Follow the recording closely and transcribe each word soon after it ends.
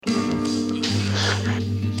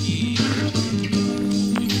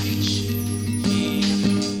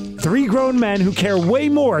grown men who care way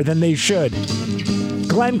more than they should.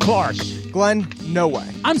 Glenn Clark. Glenn, no way.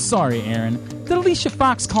 I'm sorry, Aaron. Did Alicia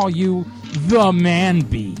Fox call you the Man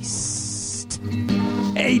Beast?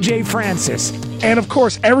 AJ Francis. And, of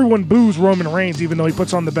course, everyone boos Roman Reigns, even though he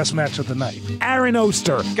puts on the best match of the night. Aaron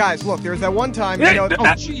Oster. Guys, look, there's that one time,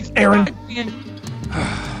 Jeez, Aaron.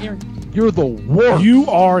 Aaron, you're the worst. You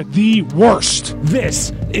are the worst.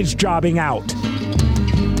 This is Jobbing Out.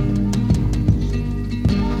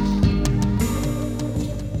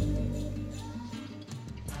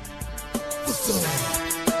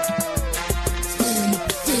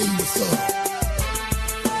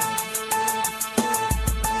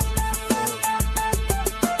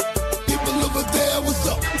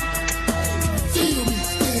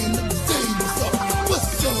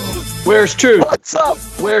 Where's Truth? What's up?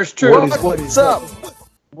 Where's Truth? What's up?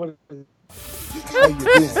 How you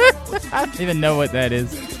doing? I don't even know what that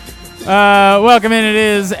is. Welcome in. It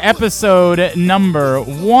is episode number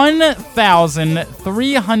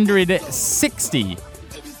 1360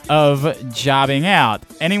 of Jobbing Out.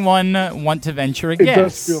 Anyone want to venture a guess? It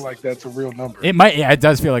does feel like that's a real number. It might. Yeah, it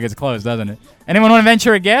does feel like it's close, doesn't it? Anyone want to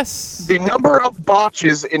venture a guess? The number of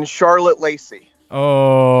botches in Charlotte Lacey.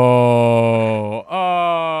 Oh.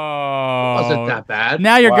 Wasn't that bad.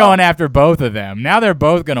 Now you're going after both of them. Now they're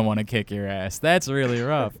both going to want to kick your ass. That's really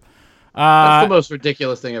rough. That's the most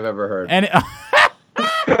ridiculous thing I've ever heard. And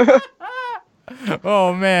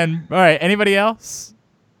oh, man. All right. Anybody else?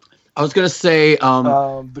 I was going to say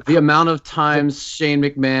the amount of times Shane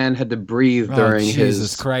McMahon had to breathe during his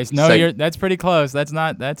Jesus Christ. No, that's pretty close. That's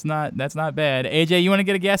not bad. AJ, you want to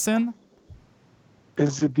get a guess in?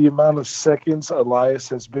 Is it the amount of seconds Elias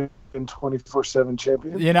has been 24/7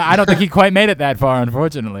 champion? You know, I don't think he quite made it that far,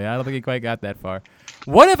 unfortunately. I don't think he quite got that far.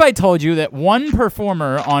 What if I told you that one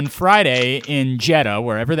performer on Friday in Jeddah,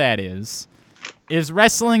 wherever that is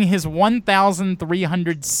wrestling his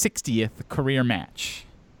 1,360th career match?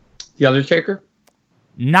 The Undertaker?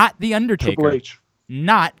 Not The Undertaker. Triple H.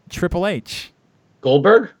 Not Triple H.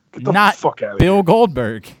 Goldberg? Get the Not fuck out of Bill here.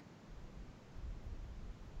 Goldberg.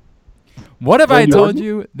 What if I told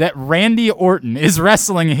you that Randy Orton is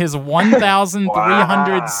wrestling his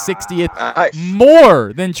 1,360th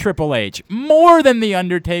more than Triple H, more than The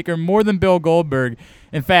Undertaker, more than Bill Goldberg?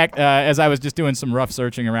 In fact, as I was just doing some rough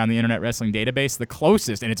searching around the Internet Wrestling Database, the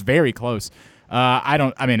closest, and it's very close.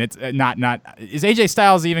 It's not. Is AJ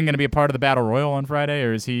Styles even going to be a part of the Battle Royal on Friday,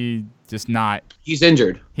 or is he just not? He's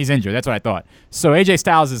injured. He's injured. That's what I thought. So AJ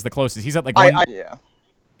Styles is the closest. He's at like Yeah.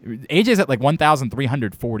 AJ's at like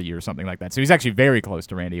 1,340 or something like that. So he's actually very close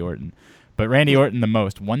to Randy Orton. But Randy Orton the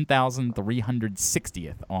most,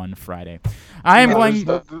 1,360th on Friday. I am going.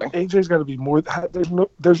 AJ's got to be more.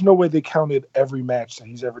 There's no way they counted every match that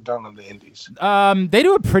he's ever done on the Indies. They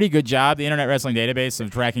do a pretty good job, the Internet Wrestling Database, of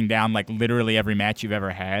tracking down like literally every match you've ever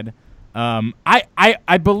had.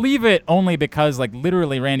 I believe it only because like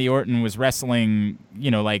literally Randy Orton was wrestling,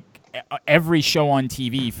 like every show on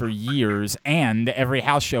TV for years and every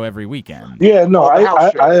house show every weekend. Yeah, no,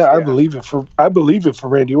 I believe it for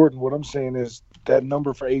Randy Orton. What I'm saying is that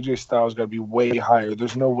number for AJ Styles got to be way higher.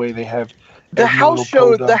 There's no way they have the house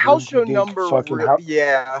show. The house show number.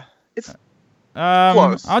 Yeah, it's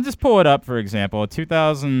close. I'll just pull it up for example.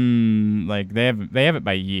 2000, like they have it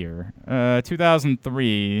by year.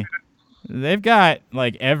 2003, they've got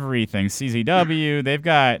like everything. CZW, they've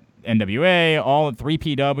got NWA, all of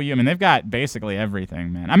 3PW. I mean, they've got basically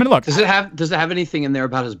everything, man. I mean, look. Does it have anything in there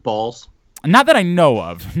about his balls? Not that I know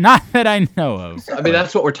of. I mean,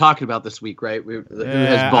 that's what we're talking about this week, right? Who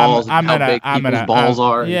has balls and how big people's balls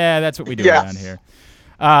are. Yeah, that's what we do around here.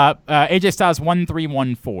 AJ Styles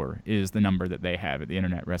 1314 is the number that they have at the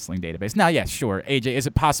Internet Wrestling Database. Now, yes, sure. AJ, is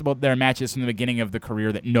it possible there are matches from the beginning of the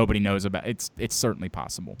career that nobody knows about? It's certainly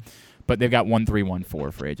possible. But they've got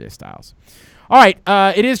 1314 for AJ Styles. All right,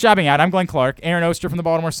 it is Jobbing Out. I'm Glenn Clark. Aaron Oster from the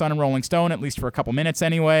Baltimore Sun and Rolling Stone, at least for a couple minutes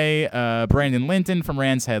anyway. Brandon Linton from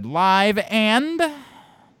Rans Head Live, and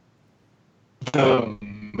the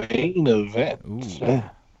main event. Yeah.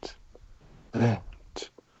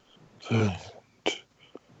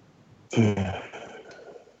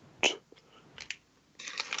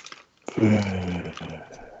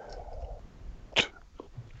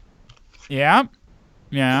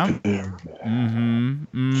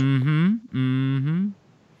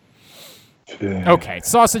 Okay,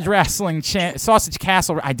 Sausage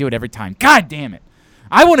Castle. I do it every time. God damn it!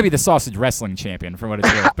 I want to be the Sausage Wrestling Champion for what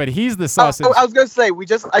it's worth, but he's the Sausage. I was gonna say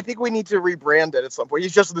I think we need to rebrand it at some point.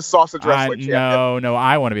 He's just the Sausage Wrestling Champion. No,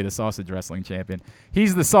 I want to be the Sausage Wrestling Champion.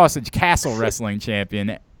 He's the Sausage Castle Wrestling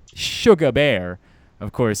Champion. Sugar Bear,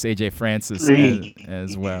 of course, AJ Francis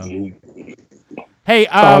as well. Hey,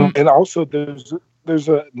 and also there's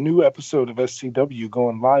a new episode of SCW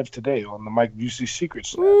going live today on the Mike Busey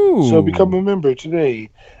Secrets Lab. So become a member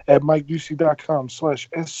today at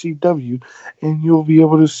MikeBusey.com/SCW, and you'll be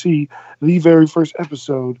able to see the very first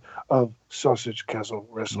episode of Sausage Castle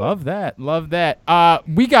Wrestling. Love that.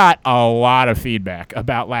 We got a lot of feedback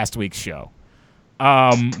about last week's show.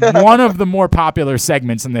 One of the more popular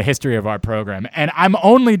segments in the history of our program, and I'm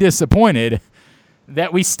only disappointed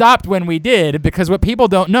that we stopped when we did, because what people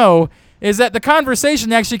don't know is that the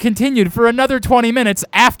conversation actually continued for another 20 minutes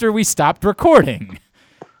after we stopped recording.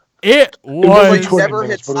 It never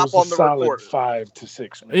hit stop on the record. 5 to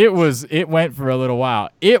 6 minutes. It went for a little while.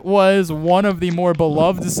 It was one of the more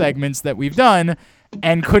beloved segments that we've done,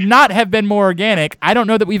 and could not have been more organic. I don't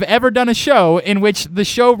know that we've ever done a show in which the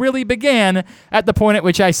show really began at the point at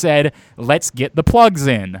which I said, let's get the plugs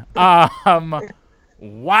in.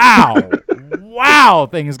 Wow,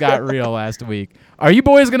 things got real last week. Are you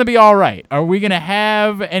boys going to be all right? Are we going to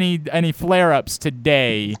have any flare-ups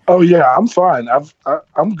today? Oh, yeah, I'm fine.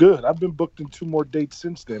 I'm good. I've been booked in 2 more dates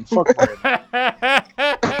since then. Fuck that.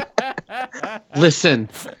 Listen,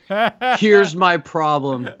 here's my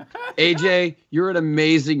problem. AJ, you're an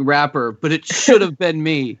amazing rapper, but it should have been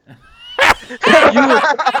me. You were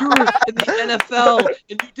in the NFL,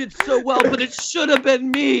 and you did so well, but it should have been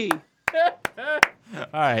me.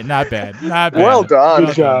 All right, not bad. Well done.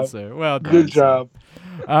 Good job. Sir. Well done. Good job.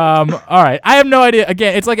 All right, I have no idea.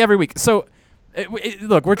 Again, it's like every week. So,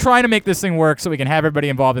 look, we're trying to make this thing work so we can have everybody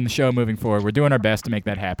involved in the show moving forward. We're doing our best to make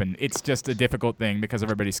that happen. It's just a difficult thing because of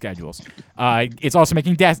everybody's schedules. It's also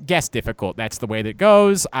making guests difficult. That's the way that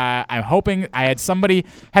goes. I'm hoping I had somebody.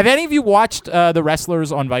 Have any of you watched The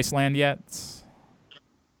Wrestlers on Viceland yet?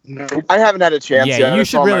 No. I haven't had a chance yet. Yeah, you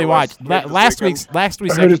should really watch. Last week's I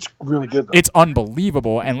heard it's really good, though. It's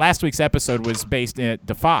unbelievable. And last week's episode was based at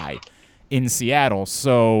Defy in Seattle.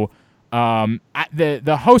 So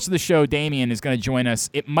the host of the show, Damien, is going to join us.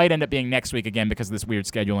 It might end up being next week again because of this weird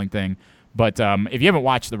scheduling thing. But if you haven't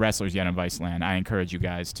watched The Wrestlers yet on Viceland, I encourage you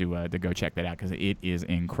guys to go check that out because it is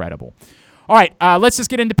incredible. All right, let's just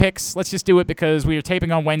get into picks. Let's just do it because we are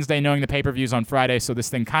taping on Wednesday, knowing the pay-per-view's on Friday, so this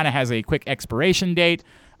thing kind of has a quick expiration date.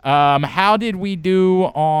 How did we do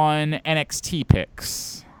on NXT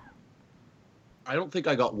picks? I don't think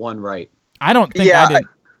I got one right. I don't think I did.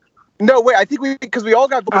 No, wait, I think because we all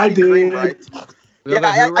got Velveteen Dream right.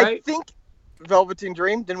 I think Velveteen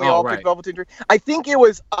Dream. Didn't we all pick Velveteen Dream? I think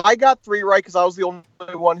I got 3 right because I was the only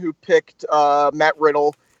one who picked Matt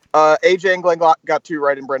Riddle. AJ and Glenn got 2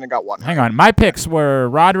 right, and Brendan got 1. Hang on. My picks were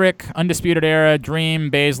Roderick, Undisputed Era, Dream,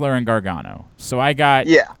 Baszler, and Gargano. So I got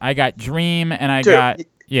Dream, and I got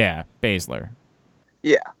Baszler.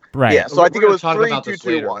 Yeah. Right. Yeah. So I think it was 3, 2,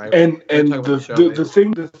 2, 1. Right? And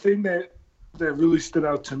the thing that really stood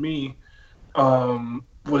out to me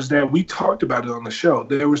was that we talked about it on the show.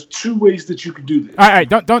 There was 2 ways that you could do this. All right,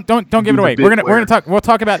 don't give it away. We'll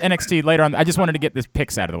talk about NXT later on. I just wanted to get this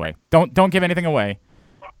picks out of the way. Don't give anything away.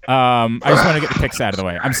 I just want to get the picks out of the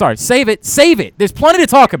way. I'm sorry. Save it. There's plenty to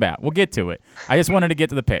talk about. We'll get to it. I just wanted to get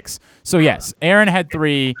to the picks. So yes, Aaron had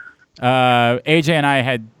 3, AJ and I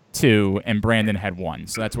had 2, and Brandon had 1.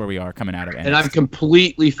 So that's where we are coming out of NXT. And I'm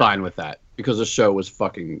completely fine with that because the show was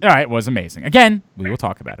fucking. All right, it was amazing. Again, we will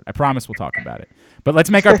talk about it. I promise we'll talk about it. But let's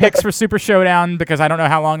make our picks for Super Showdown because I don't know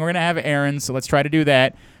how long we're gonna have Aaron. So let's try to do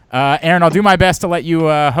that. Aaron, I'll do my best to let you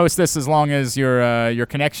host this as long as your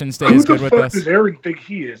connection stays good with us. Who the fuck does Aaron think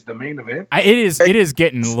he is, the main event? It is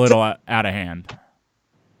getting a little out of hand.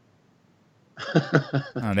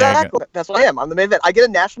 That's what I am. I'm the main event. I get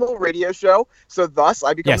a national radio show, so thus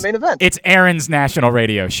I become the main event. It's Aaron's national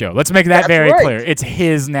radio show. Let's make that very clear. It's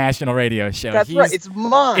his national radio show. That's right. It's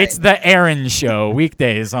mine. It's the Aaron Show,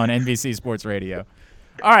 weekdays on NBC Sports Radio.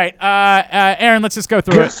 All right, Aaron, let's just go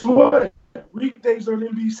through Guess what? Weekdays on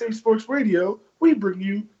NBC Sports Radio, we bring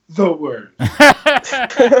you the word.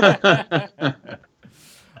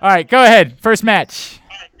 All right, go ahead. First match.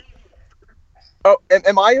 Oh,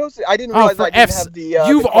 am I hosting? I didn't realize I didn't have the...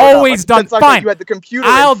 You've always done... Fine. You had the computer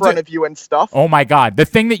in front of you and stuff. Oh, my God. The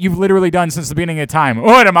thing that you've literally done since the beginning of time.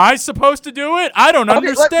 What, am I supposed to do it? I don't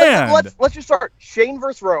understand. Let's just start. Shane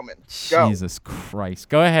versus Roman. Go. Jesus Christ.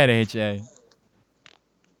 Go ahead, AJ.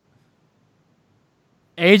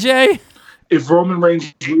 AJ? If Roman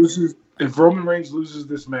Reigns loses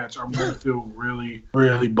this match, I'm going to feel really,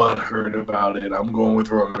 really butthurt about it. I'm going with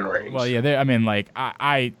Roman Reigns. Well, yeah, I mean, like,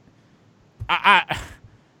 I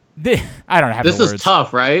don't have this the words. Is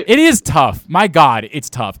tough, right? It is tough. My God, it's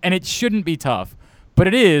tough. And it shouldn't be tough. But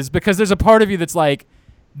it is because there's a part of you that's like,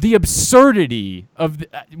 the absurdity of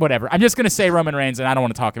whatever. I'm just going to say Roman Reigns, and I don't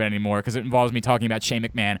want to talk about it anymore because it involves me talking about Shane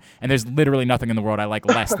McMahon, and there's literally nothing in the world I like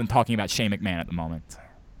less than talking about Shane McMahon at the moment.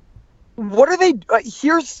 What are they?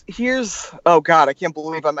 Here's. Oh God, I can't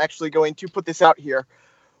believe I'm actually going to put this out here.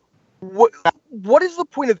 What is the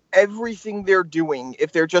point of everything they're doing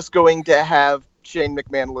if they're just going to have Shane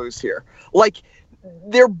McMahon lose here? Like,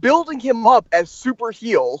 they're building him up as super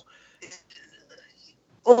heel.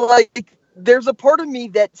 Like, there's a part of me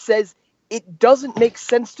that says it doesn't make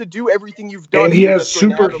sense to do everything you've done. And he has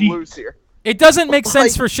super heat. Here. It doesn't make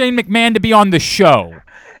sense for Shane McMahon to be on the show.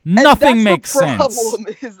 Nothing makes sense. The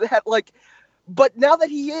problem is that, like, but now that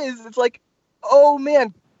he is, it's like, oh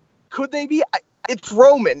man, could they be? It's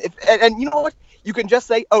Roman. And you know what? You can just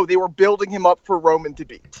say, oh, they were building him up for Roman to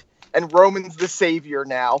beat. And Roman's the savior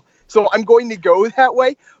now. So I'm going to go that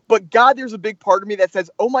way. But God, there's a big part of me that says,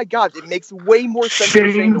 oh my God, it makes way more sense.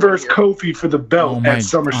 Shane versus Kofi for the belt at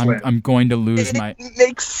SummerSlam. I'm going to lose my... It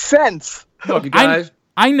makes sense. Look, you guys...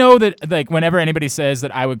 I know that, like, whenever anybody says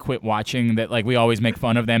that I would quit watching, that, like, we always make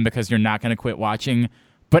fun of them because you're not going to quit watching.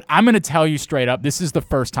 But I'm going to tell you straight up, this is the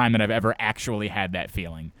first time that I've ever actually had that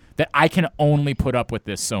feeling, that I can only put up with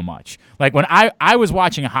this so much. Like, when I was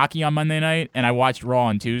watching hockey on Monday night, and I watched Raw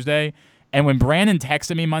on Tuesday, and when Brandon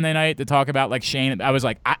texted me Monday night to talk about, like, Shane, I was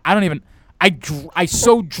like, I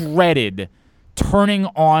so dreaded turning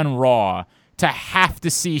on Raw to have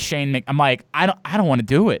to see Shane I'm like, I don't want to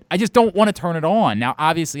do it. I just don't want to turn it on. Now,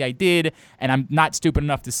 obviously I did, and I'm not stupid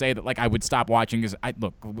enough to say that, like, I would stop watching because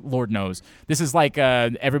look, Lord knows. This is like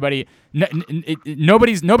everybody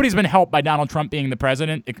nobody's been helped by Donald Trump being the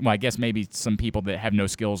president. Well, I guess maybe some people that have no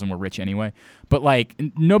skills and were rich anyway. But, like,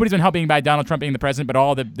 nobody's been helped by Donald Trump being the president, but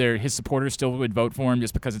all his supporters still would vote for him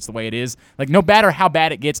just because it's the way it is. Like, no matter how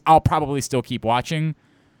bad it gets, I'll probably still keep watching.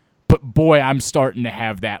 But boy, I'm starting to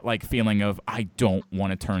have that, like, feeling of I don't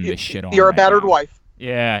want to turn this shit on. You're a battered wife.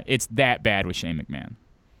 Yeah, it's that bad with Shane McMahon.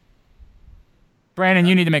 Brandon,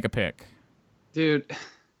 you need to make a pick. Dude,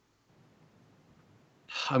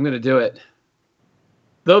 I'm going to do it.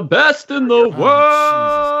 The best in the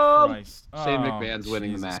world! Jesus Christ. Shane McMahon's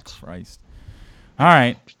winning the match. Christ. All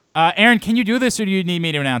right. Aaron, can you do this, or do you need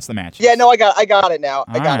me to announce the match? Yeah, no, I got it now.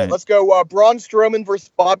 I got it. Let's go Braun Strowman versus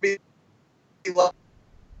Bobby Lashley.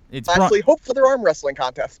 Hope for their arm wrestling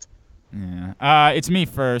contest. Yeah. It's me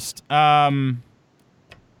first. I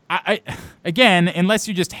again, unless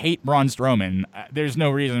you just hate Braun Strowman, there's no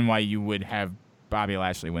reason why you would have Bobby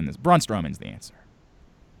Lashley win this. Braun Strowman's the answer.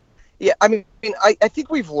 Yeah, I mean, I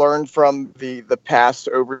think we've learned from the past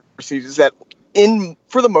overseas is that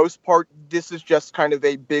for the most part, this is just kind of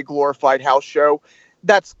a big glorified house show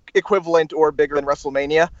that's equivalent or bigger than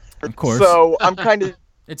WrestleMania. Of course. So I'm kind of...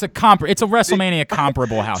 It's a WrestleMania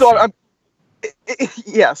comparable house show.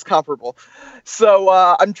 Yes, comparable. So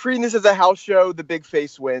I'm treating this as a house show. The big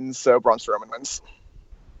face wins, so Braun Strowman wins.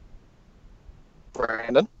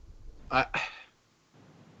 Brandon?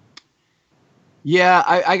 Yeah,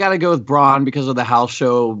 I got to go with Braun because of the house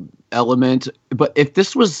show element. But if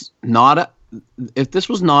this was not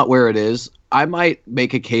where it is, I might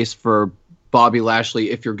make a case for Bobby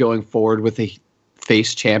Lashley if you're going forward with a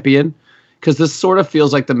face champion. Because this sort of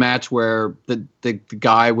feels like the match where the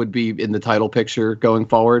guy would be in the title picture going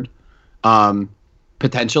forward.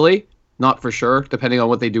 Potentially. Not for sure, depending on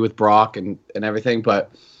what they do with Brock and everything. But,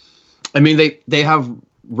 I mean, they have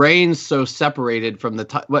Reigns so separated from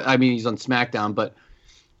I mean, he's on SmackDown, but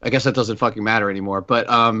I guess that doesn't fucking matter anymore. But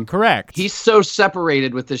correct. He's so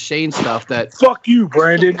separated with the Shane stuff that... Fuck you,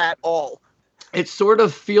 Brandon. At all. It sort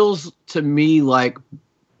of feels to me like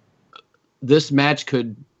this match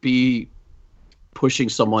could be pushing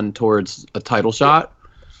someone towards a title shot.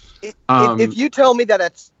 If you tell me that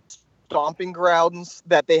at Stomping Grounds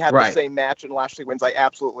that they have the same match and Lashley wins, I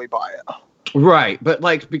absolutely buy it. Right, but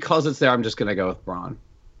like because it's there, I'm just gonna go with Braun.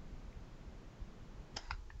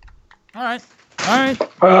 All right.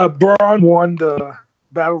 Braun won the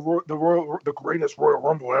the greatest Royal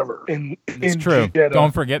Rumble ever in true. Jeddah.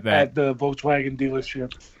 Don't forget that at the Volkswagen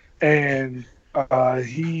dealership, and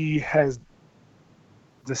he has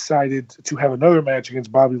decided to have another match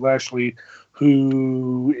against Bobby Lashley,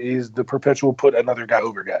 who is the perpetual put another guy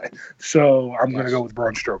over guy. So I'm going to go with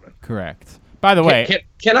Braun Strowman. Correct. By the way,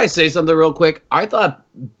 can I say something real quick? I thought.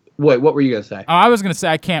 Wait, what were you going to say? I was going to say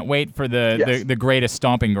I can't wait for the greatest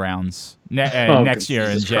Stomping Grounds next year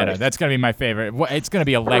in Jeddah. Christ. That's going to be my favorite. It's going to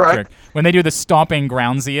be electric when they do the Stomping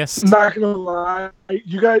Groundsiest. Not going to lie,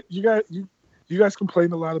 you guys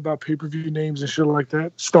complain a lot about pay-per-view names and shit like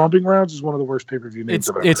that. Stomping Grounds is one of the worst pay-per-view names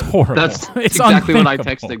I've ever heard. It's horrible. That's it's exactly what I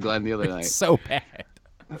texted Glenn the other night. It's so bad.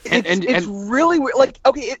 It's really weird. Like,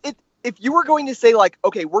 okay, if you were going to say, like,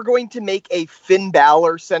 okay, we're going to make a Finn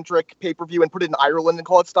Balor-centric pay-per-view and put it in Ireland and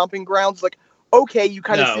call it Stomping Grounds, like, okay, you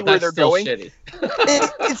kind of see where they're going. Shitty.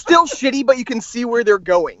 It's still shitty, but you can see where they're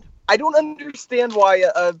going. I don't understand why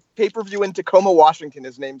a pay-per-view in Tacoma, Washington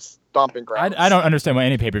is named Stomping Grounds. I don't understand why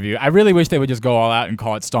any pay-per-view. I really wish they would just go all out and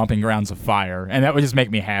call it Stomping Grounds of Fire, and that would just make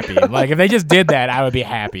me happy. Like, if they just did that, I would be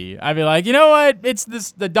happy. I'd be like, you know what? It's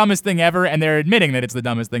the dumbest thing ever, and they're admitting that it's the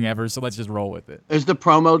dumbest thing ever, so let's just roll with it. Is the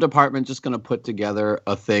promo department just going to put together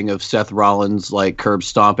a thing of Seth Rollins, like, curb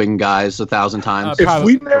stomping guys 1,000 times? If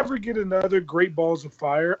we never get another Great Balls of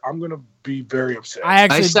Fire, I'm going to be very upset.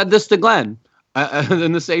 I said this to Glenn.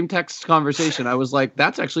 In the same text conversation, I was like,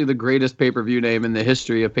 that's actually the greatest pay-per-view name in the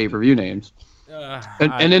history of pay-per-view names.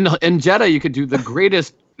 And in Jeddah, you could do the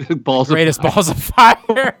greatest balls of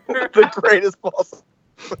fire. The greatest balls.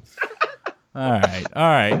 All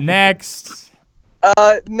right. Next.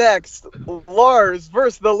 Next, Lars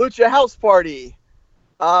versus the Lucha House Party.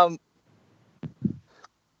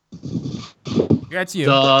 That's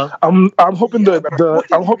you. I'm hoping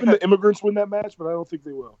the immigrants win that match, but I don't think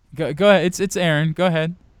they will. Go ahead. It's Aaron. Go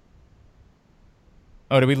ahead.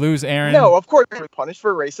 Oh, did we lose Aaron? No, of course we're punished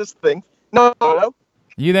for racist things. No.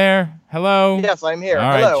 You there? Hello? Yes, I'm here. All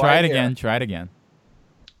right, Hello, try I'm it here. again. Try it again.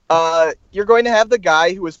 You're going to have the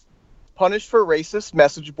guy who was punished for racist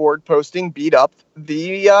message board posting beat up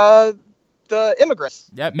the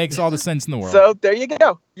immigrants. That makes all the sense in the world. So there you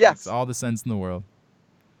go. Yes. Makes all the sense in the world.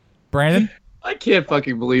 Brandon? I can't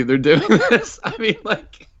fucking believe they're doing this. I mean,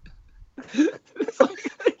 like,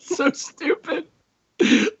 it's so stupid.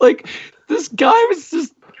 Like, this guy was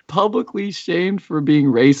just publicly shamed for being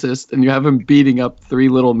racist, and you have him beating up 3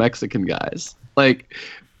 little Mexican guys. Like,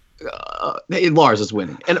 Lars is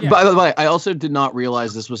winning. And by the way, I also did not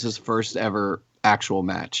realize this was his first ever actual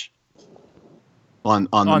match on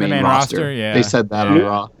the main roster. Yeah. They said that on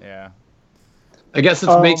Raw. Yeah. I guess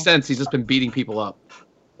it makes sense. He's just been beating people up.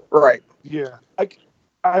 Right. Yeah. I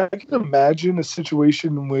can imagine a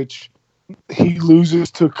situation in which he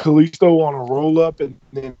loses to Kalisto on a roll-up and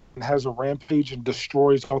then has a rampage and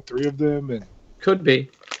destroys all 3 of them. And could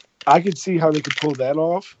be. I could see how they could pull that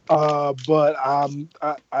off. But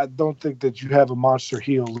I don't think that you have a monster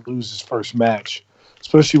heel lose his first match,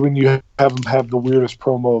 especially when you have him have the weirdest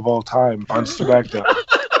promo of all time on SmackDown.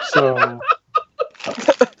 So...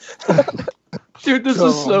 Dude, this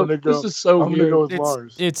is so weird. I'm gonna go with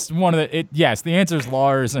Lars. It's one of the yes. The answer is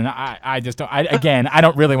Lars, and I just don't. I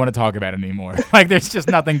don't really want to talk about it anymore. Like, there's just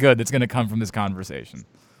nothing good that's going to come from this conversation.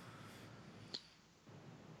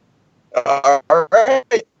 All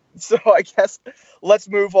right. So I guess let's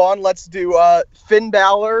move on. Let's do Finn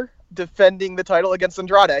Balor defending the title against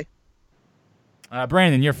Andrade.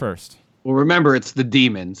 Brandon, you're first. Well, remember, it's the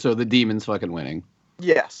Demon, so the Demon's fucking winning.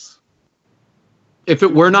 Yes. If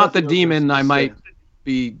it were not the Demon, I might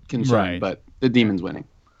be concerned, but the Demon's winning.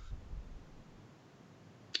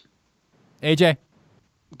 AJ?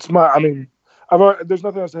 There's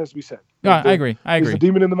nothing else that has to be said. No, I agree. Is the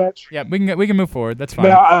Demon in the match? Yeah, we can move forward. That's fine.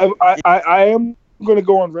 Now, I am going to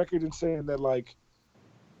go on record in saying that, like,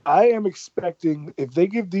 I am expecting, if they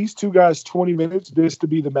give these 2 guys 20 minutes, this to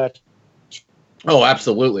be the match. Oh,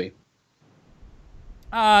 absolutely.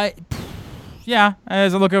 Yeah,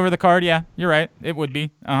 as I look over the card, yeah, you're right. It would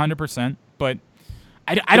be 100%, but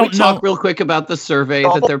I don't know. Talk real quick about the survey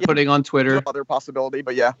that they're putting on Twitter. Other possibility,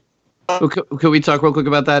 but yeah. Can we talk real quick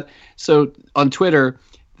about that? So on Twitter,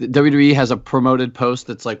 the WWE has a promoted post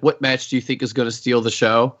that's like, "What match do you think is going to steal the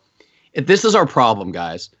show?" This is our problem,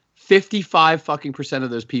 guys. 55%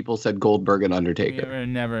 of those people said Goldberg and Undertaker.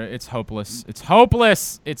 Never. It's hopeless. It's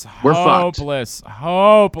hopeless. We're fucked. Hopeless.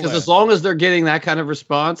 Because as long as they're getting that kind of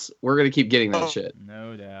response, we're going to keep getting that shit.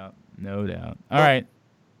 No doubt. All right.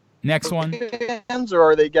 Next one. Or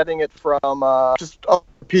are they getting it from just other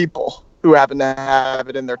people who happen to have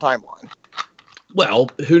it in their timeline? Well,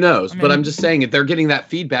 who knows? But I'm just saying, if they're getting that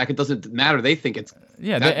feedback, it doesn't matter. They think it's...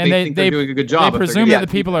 Yeah, they think they're doing a good job. They presume that the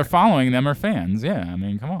people are following them are fans. Yeah, I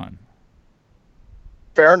mean, come on.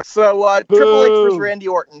 Fair enough. So, Triple H versus Randy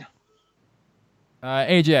Orton.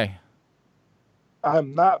 AJ.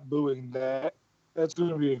 I'm not booing that. That's going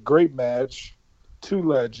to be a great match. 2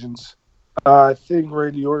 legends. I think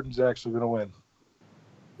Randy Orton's actually going to win.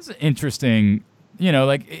 This is interesting. You know,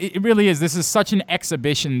 like, it really is. This is such an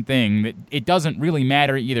exhibition thing that it doesn't really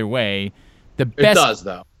matter either way. It does,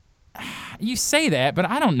 though. You say that, but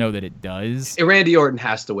I don't know that it does. Randy Orton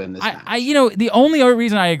has to win this match. The only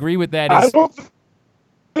reason I agree with that is... I don't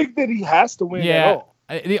think that he has to win at all.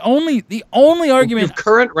 The only argument... Your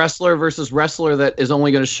current wrestler versus wrestler that is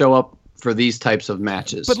only going to show up for these types of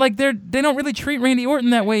matches. But like they don't really treat Randy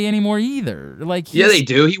Orton that way anymore either. Like yeah, they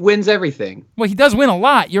do. He wins everything. Well, he does win a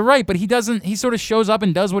lot. You're right, but he doesn't. He sort of shows up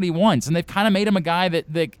and does what he wants, and they've kind of made him a guy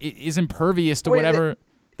that is impervious to whatever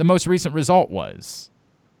the most recent result was.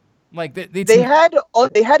 Like they had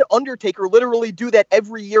Undertaker literally do that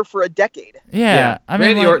every year for a decade. Yeah. I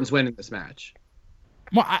mean, Randy Orton's winning this match.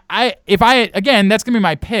 Well, again, that's gonna be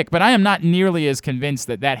my pick, but I am not nearly as convinced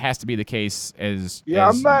that has to be the case as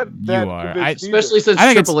I'm not that you are. Especially since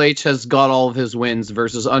Triple H has got all of his wins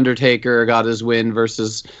versus Undertaker, got his win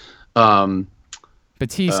versus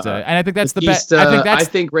Batista, and I think that's Batista, the best. I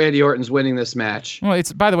think Randy Orton's winning this match. Well,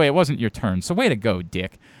 by the way, it wasn't your turn, so way to go,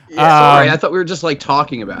 Dick. Yeah, sorry, I thought we were just like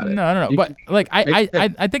talking about it. No. But like,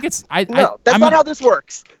 I think it's. No, that's not how this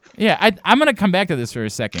works. Yeah, I'm gonna come back to this for a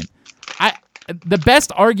second. The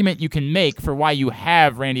best argument you can make for why you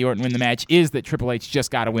have Randy Orton win the match is that Triple H just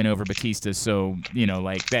got to win over Batista. So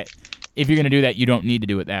like that. If you're gonna do that, you don't need to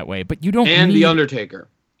do it that way. But you don't. And the Undertaker.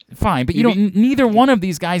 Fine, but you don't. Neither one of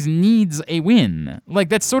these guys needs a win. Like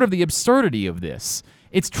that's sort of the absurdity of this.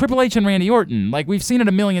 It's Triple H and Randy Orton. Like we've seen it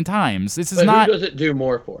a million times. This is not. Who does it do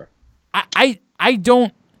more for? I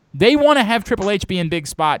don't. They want to have Triple H be in big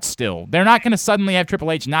spots still. They're not going to suddenly have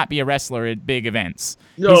Triple H not be a wrestler at big events.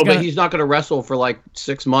 No, but he's not going to wrestle for like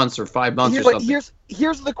 6 months or 5 months or something.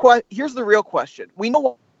 Here's the real question. We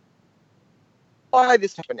know why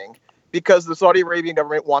this is happening. Because the Saudi Arabian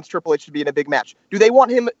government wants Triple H to be in a big match. Do they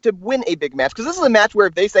want him to win a big match? Because this is a match where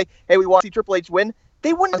if they say, hey, we want to see Triple H win,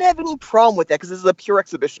 they wouldn't have any problem with that because this is a pure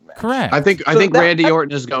exhibition match. Correct. I think Randy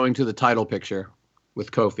Orton is going to the title picture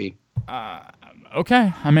with Kofi.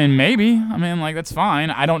 Okay. I mean, maybe. I mean, like, that's fine.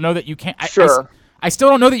 I don't know that you can't. Sure. I still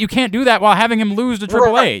don't know that you can't do that while having him lose to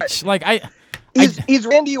Triple H. Like, He's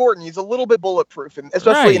Randy Orton. He's a little bit bulletproof,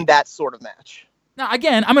 especially in that sort of match. Now,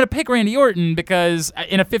 again, I'm going to pick Randy Orton because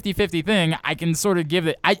in a 50-50 thing, I can sort of give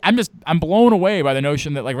it. I'm blown away by the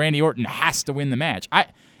notion that like Randy Orton has to win the match.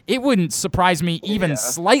 It wouldn't surprise me even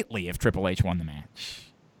slightly if Triple H won the match.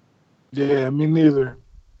 Yeah, me neither.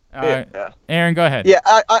 Aaron, go ahead. Yeah,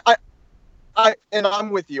 I'm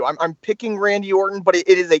with you. I'm picking Randy Orton, but it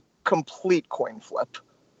is a complete coin flip.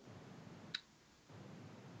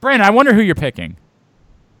 Brandon, I wonder who you're picking.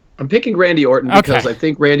 I'm picking Randy Orton because I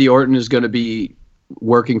think Randy Orton is going to be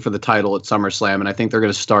working for the title at SummerSlam, and I think they're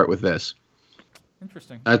going to start with this.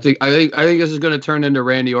 Interesting. I think this is going to turn into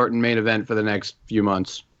Randy Orton main event for the next few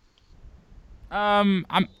months.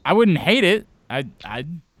 I wouldn't hate it.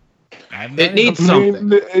 It needs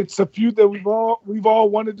something. It's a feud that we've all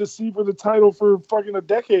wanted to see for the title for fucking a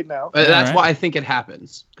decade now. That's why I think it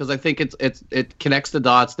happens, because I think it connects the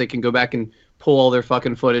dots. They can go back and pull all their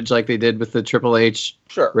fucking footage like they did with the Triple H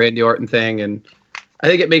Randy Orton thing, and I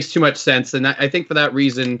think it makes too much sense. And I think for that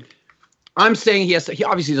reason, I'm saying he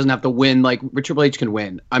obviously doesn't have to win like Triple H can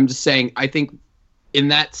win. I'm just saying I think in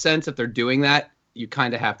that sense, if they're doing that, you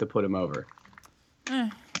kind of have to put him over.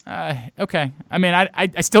 Okay. I mean,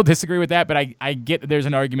 I still disagree with that, but I get that there's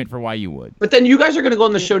an argument for why you would. But then you guys are going to go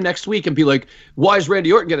on the show next week and be like, why is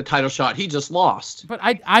Randy Orton get a title shot? He just lost. But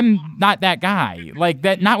I'm not that guy. Like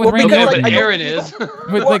that. Not with Randy Orton. But Aaron is.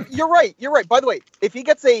 You're right. By the way, if he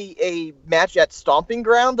gets a match at Stomping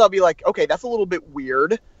Ground, I'll be like, okay, that's a little bit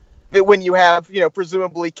weird. But when you have,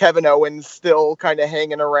 presumably Kevin Owens still kind of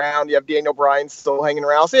hanging around, you have Daniel Bryan still hanging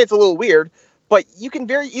around. I'll say it's a little weird. But you can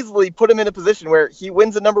very easily put him in a position where he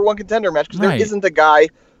wins a number one contender match because there isn't a guy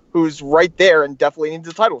who's right there and definitely needs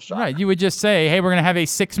a title shot. Right. You would just say, hey, we're going to have a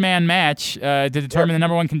 6-man match to determine the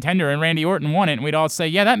number one contender, and Randy Orton won it. And we'd all say,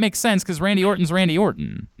 yeah, that makes sense because Randy Orton's Randy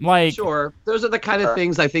Orton. Like, sure. Those are the kind of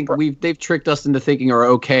things I think they've tricked us into thinking are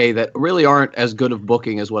okay that really aren't as good of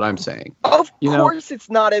booking as what I'm saying. Of course it's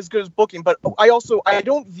not as good as booking, but I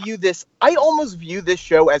don't view this. I almost view this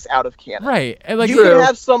show as out of canon. Right. Like, you can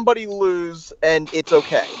have somebody lose and it's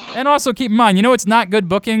okay. And also keep in mind, it's not good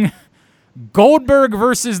booking? Goldberg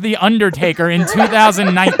versus The Undertaker in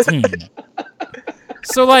 2019.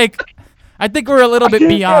 So, like, I think we're a little bit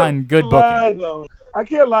beyond good booking. I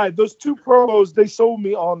can't lie. Those two promos, they sold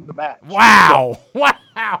me on the match. Wow.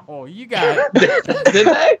 You got it. Did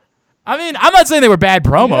they? I mean, I'm not saying they were bad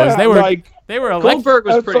promos. Yeah, they were Goldberg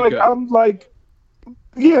was pretty good. I'm like,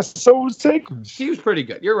 yes, so was Taker. He was pretty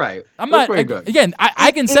good. You're right. I'm not good. Again,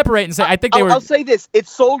 I can separate and say I think they were. I'll say this: it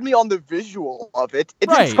sold me on the visual of it. It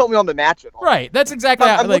didn't sell me on the match at all. Right. That's exactly.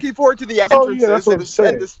 I'm looking forward to the entrances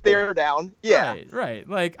and the stare down. Yeah. Right.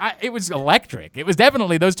 Like it was electric. It was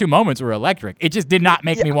definitely those two moments were electric. It just did not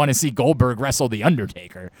make me want to see Goldberg wrestle The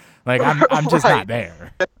Undertaker. Like I'm just not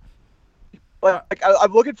there. Like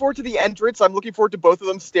I'm looking forward to the entrance. I'm looking forward to both of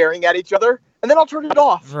them staring at each other. and then I'll turn it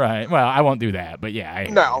off. Right. Well, I won't do that, but yeah.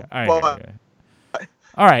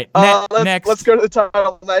 All right. Next. Let's go to the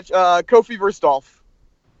title match. Kofi versus Dolph.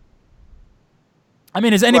 I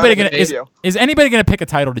mean, is anybody gonna pick a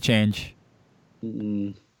title to change?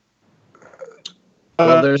 Well,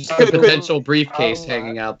 there's a potential briefcase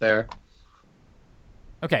hanging out there.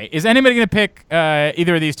 Okay. Is anybody gonna pick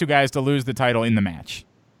either of these two guys to lose the title in the match?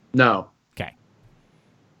 No. Okay.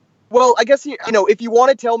 Well, I guess if you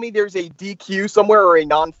want to tell me there's a DQ somewhere or a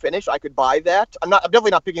non-finish, I could buy that. I'm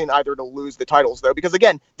definitely not picking either to lose the titles though, because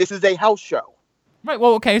again, this is a house show. Right.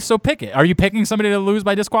 Well, okay. So pick it. Are you picking somebody to lose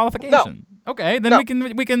by disqualification? No. Okay. Then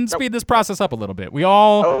we can speed this process up a little bit. We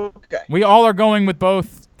all are going with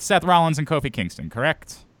both Seth Rollins and Kofi Kingston,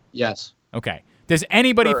 correct? Yes. Okay. Does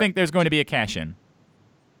anybody think there's going to be a cash-in?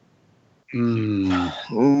 No.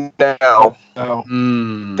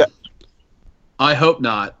 I hope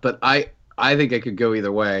not, but I think it could go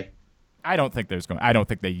either way. I don't think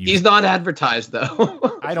they use. He's not advertised though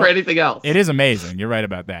for anything else. It is amazing. You're right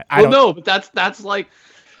about that. No, but that's like.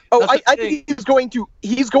 Oh, I think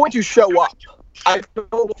he's going to show up. I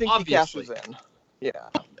don't think he cashes in. Yeah.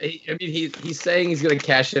 I mean, he's saying he's going to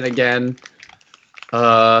cash in again.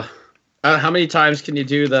 How many times can you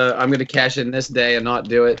do I'm going to cash in this day and not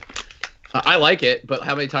do it? I like it, but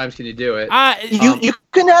how many times can you do it? You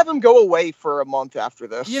can have him go away for a month after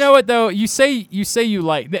this. You know what though? You say you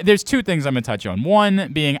like. There's two things I'm gonna touch on.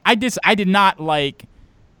 One being I did not like.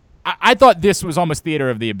 I thought this was almost theater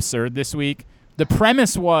of the absurd this week. The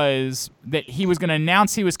premise was that he was going to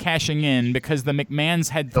announce he was cashing in because the McMahons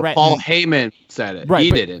had threatened. Paul Heyman said it. Right,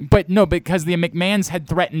 he didn't. But no, because the McMahons had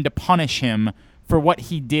threatened to punish him for what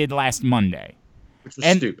he did last Monday. Which was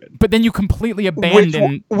stupid. But then you completely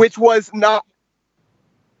abandoned. Which was not.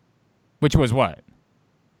 Which was what?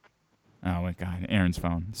 Oh my God, Aaron's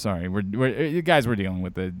phone. Sorry, we're dealing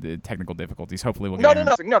with the technical difficulties. Hopefully we'll get. No.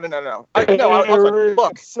 Look,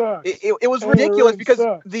 it was ridiculous because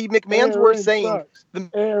the McMahons were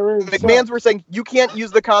saying you can't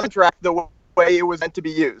use the contract the way it was meant to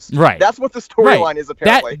be used. Right. That's what the storyline is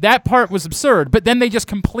apparently. That part was absurd, but then they just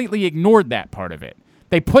completely ignored that part of it.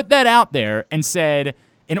 They put that out there and said,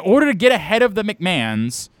 in order to get ahead of the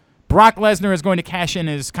McMahons, Brock Lesnar is going to cash in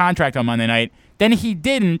his contract on Monday night. Then he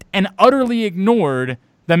didn't and utterly ignored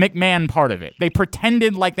the McMahon part of it. They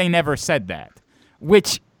pretended like they never said that,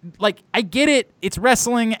 which, like, I get it. It's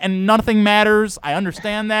wrestling and nothing matters. I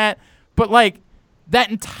understand that. But, like, that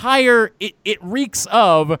entire, it reeks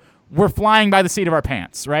of we're flying by the seat of our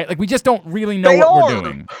pants, right? Like, we just don't really know what we're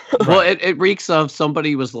doing. Right. Well, it reeks of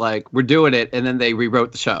somebody was like, we're doing it, and then they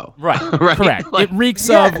rewrote the show. Right, right? Correct. Like, it reeks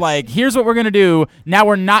of, like, here's what we're going to do. Now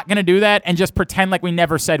we're not going to do that and just pretend like we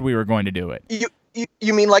never said we were going to do it.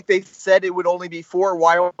 You mean like they said it would only be 4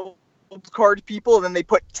 wild card people, and then they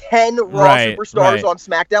put 10 Raw superstars on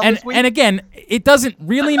SmackDown this week? And again, it doesn't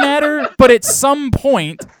really matter, but at some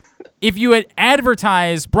point, if you had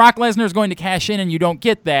advertised Brock Lesnar is going to cash in and you don't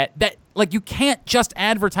get that like, you can't just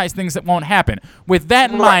advertise things that won't happen. With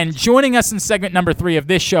that in mind, joining us in segment number 3 of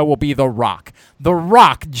this show will be The Rock. The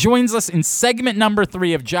Rock joins us in segment number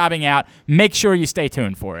 3 of Jobbing Out. Make sure you stay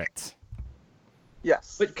tuned for it.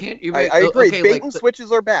 Yes. But can't you... I agree. Okay, bait and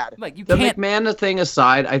switches are bad. Like, you the can't... McMahon thing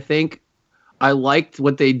aside, I think I liked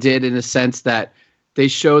what they did in a sense that they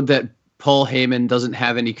showed that Paul Heyman doesn't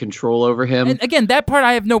have any control over him. And again, that part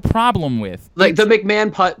I have no problem with. Like, the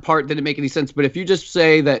McMahon part didn't make any sense, but if you just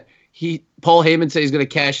say that Paul Heyman said he's going to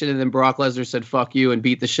cash in and then Brock Lesnar said fuck you and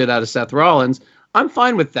beat the shit out of Seth Rollins, I'm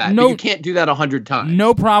fine with that. No, but you can't do that 100 times.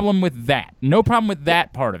 No problem with that. No problem with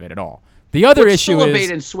that part of it at all. The other issue still is a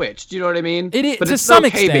bait and switch. Do you know what I mean? It is, but to it's some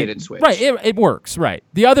okay extent. Bait and switch. Right. It works. Right.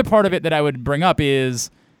 The other part of it that I would bring up is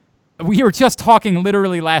we were just talking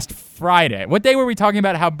literally last Friday. What day were we talking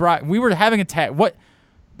about how Brock? We were having a what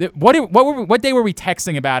day were we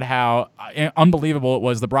texting about how unbelievable it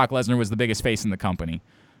was that Brock Lesnar was the biggest face in the company?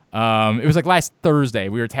 It was like last Thursday.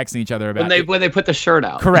 We were texting each other about when they put the shirt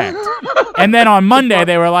out. Correct. And then on Monday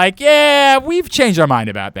they were like, "Yeah, we've changed our mind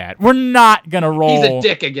about that. We're not gonna roll." He's a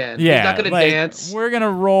dick again. Yeah, he's not gonna dance. We're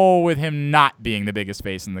gonna roll with him not being the biggest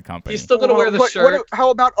face in the company. He's still gonna wear the shirt. How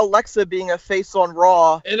about Alexa being a face on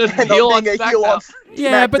Raw and a heel on SmackDown?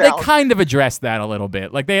 Yeah, but they kind of addressed that a little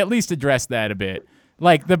bit. Like, they at least addressed that a bit.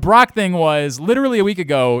 Like, the Brock thing was literally a week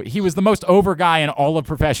ago. He was the most over guy in all of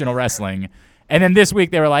professional wrestling. And then this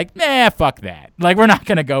week they were like, nah, fuck that. Like, we're not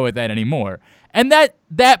going to go with that anymore. And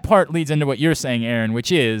that part leads into what you're saying, Aaron, which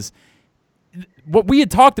is what we had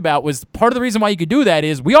talked about was part of the reason why you could do that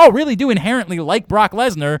is we all really do inherently like Brock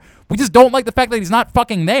Lesnar. We just don't like the fact that he's not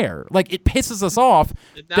fucking there. Like, it pisses us off.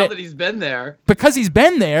 And now that he's been there. Because he's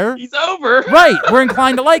been there. He's over. Right. We're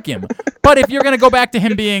inclined to like him. But if you're going to go back to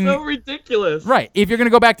him being so ridiculous, right? If you're going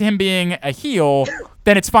to go back to him being a heel,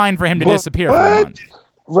 then it's fine for him to disappear for a month.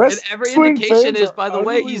 And every indication is, by the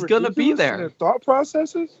way, he's going to be there. Their thought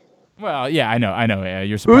processes. Well, yeah, I know. Yeah,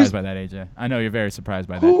 you're surprised by that, AJ. I know you're very surprised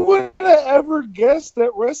by that. Who would have ever guessed that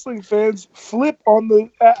wrestling fans flip on the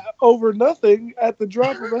over nothing at the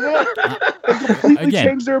drop of a hat and completely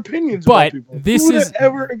change their opinions? But about people?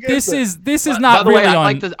 this is not by the really way,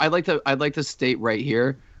 on. I'd like to state right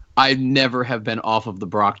here, I never have been off of the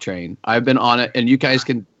Brock train. I've been on it, and you guys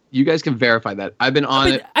can verify that. I've been on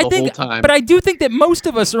it the whole time. But I do think that most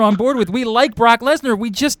of us are on board with. We like Brock Lesnar. We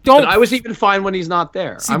just don't. But I was even fine when he's not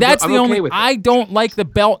there. See, that's the only. I don't like the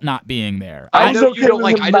belt not being there. I know you don't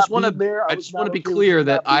like. I just want to be clear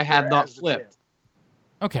that I have not flipped.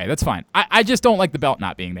 Okay, that's fine. I just don't like the belt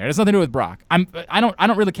not being there. It has nothing to do with Brock. I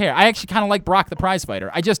don't really care. I actually kind of like Brock the prize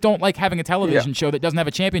fighter. I just don't like having a television show that doesn't have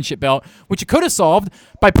a championship belt, which you could have solved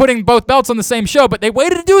by putting both belts on the same show, but they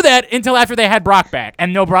waited to do that until after they had Brock back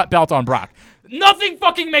and no belt on Brock. Nothing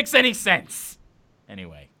fucking makes any sense.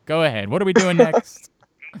 Anyway, go ahead. What are we doing next?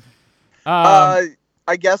 I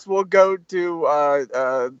guess we'll go to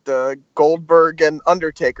the Goldberg and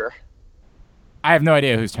Undertaker. I have no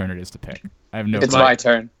idea whose turn it is to pick. I have no. It's my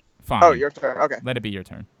turn. Fine. Oh, your turn. Okay. Let it be your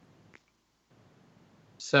turn.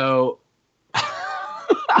 So,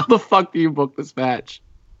 how the fuck do you book this match,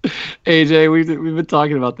 AJ? We've been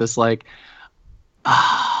talking about this. Like,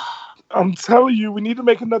 I'm telling you, we need to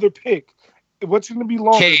make another pick. What's going to be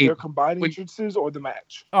longer, their combined entrances or the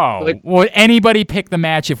match? Oh, would anybody pick the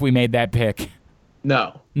match if we made that pick?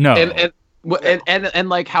 No. And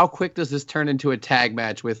like, how quick does this turn into a tag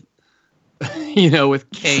match with? With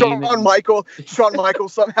Kane. Shawn Michaels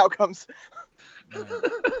somehow comes.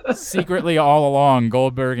 Secretly, all along,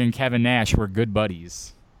 Goldberg and Kevin Nash were good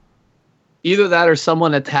buddies. Either that or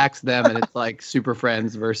someone attacks them and it's like Super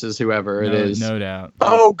Friends versus whoever it is. No doubt.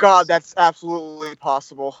 Oh, God, that's absolutely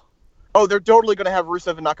possible. Oh, they're totally going to have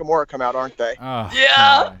Rusev and Nakamura come out, aren't they? Oh,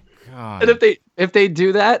 yeah. God. And if they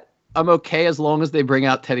do that, I'm okay as long as they bring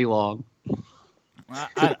out Teddy Long.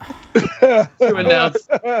 To announce,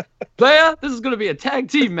 player, this is going to be a tag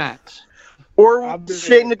team match. Or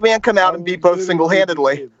Shane McMahon come out and beat both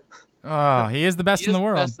single-handedly. Oh, he is the best in the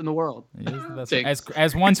world. Best in the world. He is the best.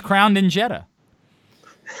 As once crowned in Jeddah,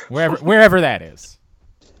 wherever that is.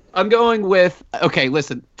 I'm going with. Okay,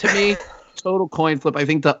 listen. To me, total coin flip. I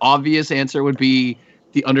think the obvious answer would be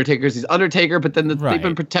the Undertaker's. He's Undertaker, but then they've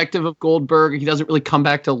been protective of Goldberg. He doesn't really come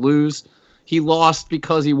back to lose. He lost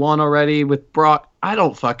because he won already with Brock. I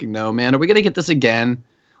don't fucking know, man. Are we going to get this again?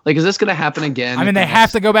 Like, is this going to happen again? I mean, they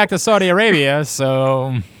have to go back to Saudi Arabia,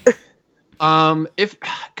 so... God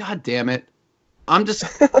damn it. I'm just...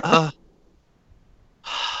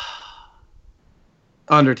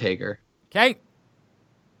 Undertaker. Okay.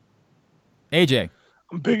 AJ.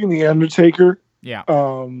 I'm picking the Undertaker. Yeah.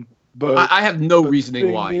 But I have no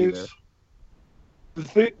reasoning why either.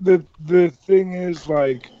 The thing is,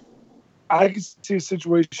 like... I can see a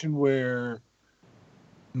situation where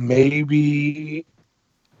maybe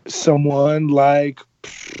someone like,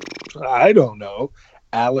 I don't know,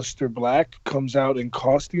 Aleister Black comes out and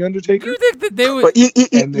costs the Undertaker. You think that they would? But he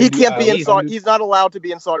can't be in Saudi. He's not allowed to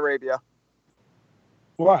be in Saudi Arabia.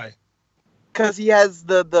 Why? Because he has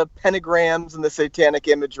the pentagrams and the satanic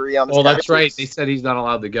imagery on his tattoos. That's right. They said he's not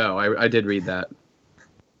allowed to go. I did read that.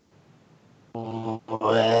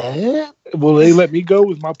 What? Will they let me go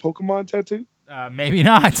with my Pokemon tattoo? Maybe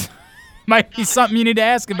not. Might be something you need to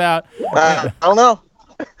ask about. I don't know.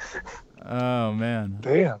 Oh, man.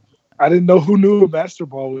 Damn. I didn't know who knew a master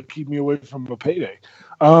ball would keep me away from a payday.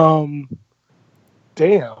 Damn.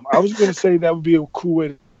 I was going to say that would be a cool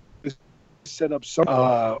way to set up some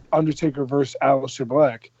Undertaker versus Aleister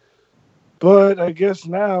Black. But I guess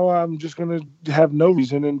now I'm just going to have no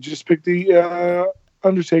reason and just pick the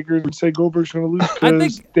Undertaker and say Goldberg's going to lose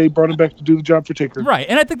because they brought him back to do the job for Taker. Right,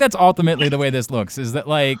 and I think that's ultimately the way this looks. Is that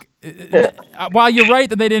like, while you're right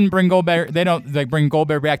that they didn't bring Goldberg, they don't bring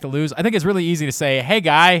Goldberg back to lose. I think it's really easy to say, "Hey,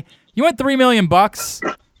 guy, you went $3 million.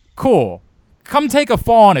 Cool, come take a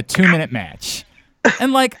fall in a 2-minute match."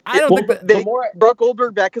 And like, I don't think that they brought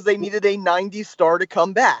Goldberg back because they needed a 90s star to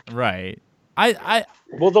come back. Right.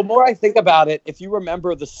 Well, the more I think about it, if you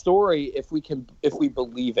remember the story, if we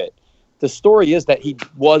believe it. The story is that he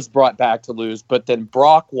was brought back to lose, but then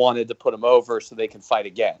Brock wanted to put him over so they could fight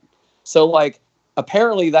again. So, like,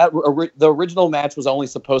 apparently the original match was only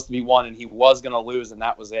supposed to be won, and he was going to lose, and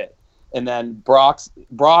that was it. And then Brock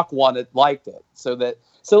liked it.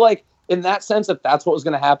 So like, in that sense, if that's what was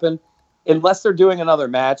going to happen, unless they're doing another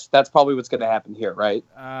match, that's probably what's going to happen here, right?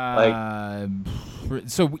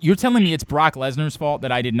 So you're telling me it's Brock Lesnar's fault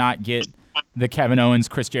that I did not get the Kevin Owens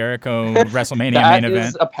Chris Jericho WrestleMania main event? That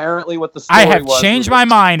is apparently what the story I have was. changed my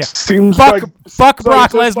mind. Seems Fuck like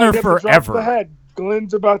Brock Lesnar forever.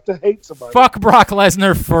 Glenn's about to hate somebody. Fuck Brock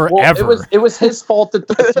Lesnar forever. Well, it was his fault that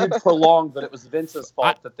the feud prolonged, but it was Vince's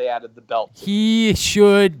fault that they added the belt. He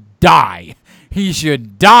should die. He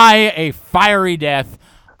should die a fiery death.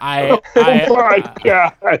 Oh my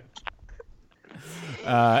God.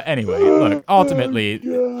 Anyway, look, ultimately,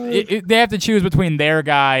 they have to choose between their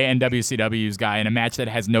guy and WCW's guy in a match that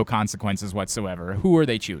has no consequences whatsoever. Who are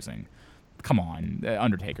they choosing? Come on,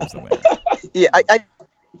 Undertaker's the winner. Yeah,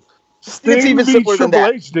 Sting it's even simpler than Triple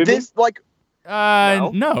that. H, didn't This like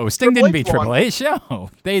no, Sting didn't beat Triple H. No,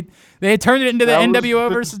 they had turned it into the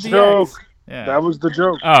NWO versus joke. DX. Yeah. That was the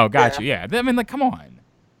joke. Oh, got you. Yeah, I mean, like, come on.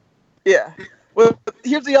 Yeah. Well,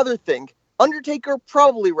 here's the other thing. Undertaker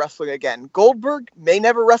probably wrestling again. Goldberg may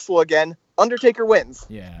never wrestle again. Undertaker wins.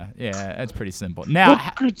 Yeah, that's pretty simple. Now,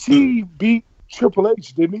 Booker T beat Triple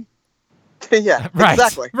H, didn't he? Yeah, right,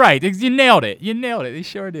 exactly. Right, you nailed it. He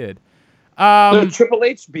sure did. Triple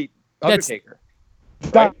H beat Undertaker.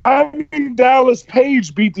 Right? I mean, Dallas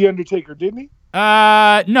Page beat the Undertaker, didn't he?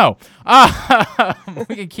 No.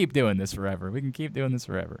 We can keep doing this forever.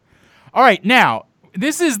 All right, now,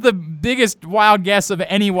 this is the biggest wild guess of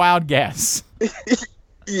any wild guess.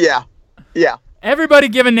 Yeah. Everybody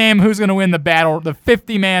give a name who's going to win the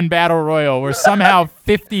 50-man battle royal where somehow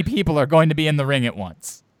 50 people are going to be in the ring at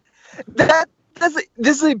once. This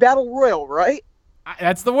is a battle royal, right?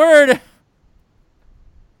 That's the word.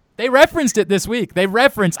 They referenced it this week.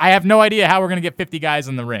 I have no idea how we're going to get 50 guys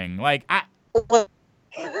in the ring.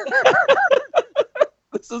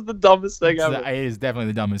 This is the dumbest thing ever. It is definitely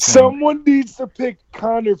the dumbest thing. Someone needs to pick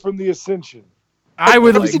Connor from the Ascension. I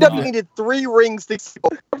would WCW needed 3 rings to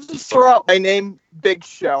just throw out my name, Big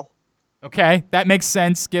Show. Okay, that makes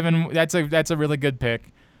sense. Given that's a really good pick.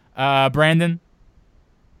 Brandon.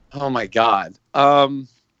 Oh my God. Well,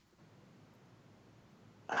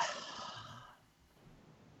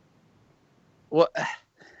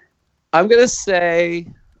 I'm gonna say.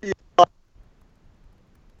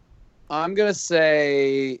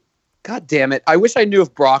 God damn it! I wish I knew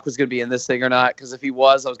if Brock was gonna be in this thing or not. Because if he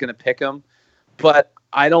was, I was gonna pick him. But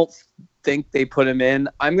I don't think they put him in.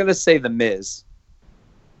 I'm gonna say The Miz.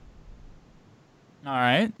 All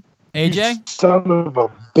right, AJ.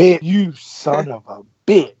 You son of a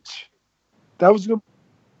bitch! That was gonna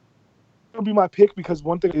be my pick because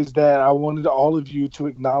one thing is that I wanted all of you to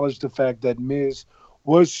acknowledge the fact that Miz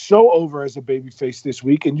was so over as a babyface this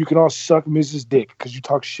week, and you can all suck Miz's dick because you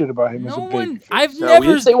talk shit about him as a babyface. We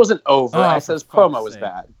didn't say it wasn't over. I said his promo was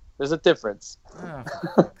bad. There's a difference. Oh,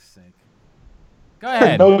 for fuck's sake. Go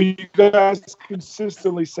ahead. No, you guys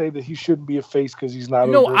consistently say that he shouldn't be a face because he's not.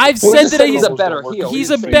 No, over. I've said that he's a better heel. He's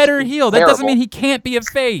a better heel. That doesn't mean he can't be a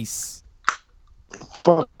face.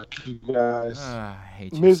 Fuck you guys. I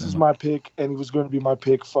hate you Miz so is much. my pick, and he was going to be my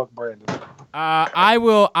pick. Fuck Brandon. I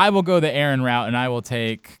will go the Aaron route, and I will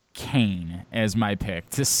take Kane as my pick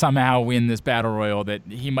to somehow win this battle royal that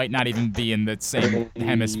he might not even be in the same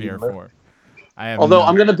hemisphere for. Although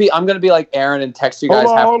I'm gonna be like Aaron and text you guys.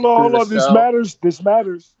 Hold on. This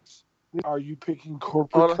matters. Are you picking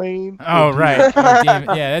Corporate Kane? Oh, right.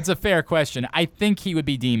 Yeah, that's a fair question. I think he would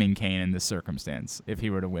be Demon Kane in this circumstance if he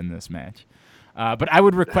were to win this match. But I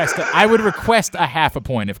would request a half a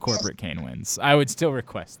point if Corporate Kane wins. I would still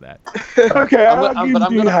request that. Okay, I'm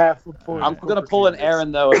gonna half a point. I'm gonna pull an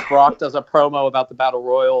Aaron though. If Brock does a promo about the Battle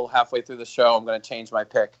Royal halfway through the show, I'm gonna change my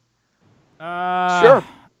pick. Sure.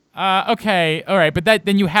 Okay. All right. But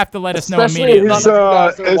then you have to let us know Especially immediately.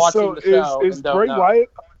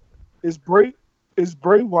 Is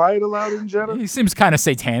Bray Wyatt allowed in Jeddah? He seems kind of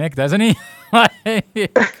satanic, doesn't he?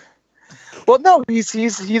 Well, no,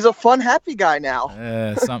 he's a fun, happy guy now.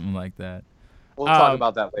 Something like that. We'll talk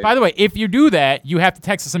about that later. By the way, if you do that, you have to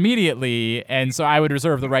text us immediately, and so I would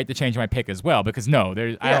reserve the right to change my pick as well, because I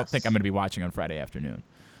don't think I'm going to be watching on Friday afternoon.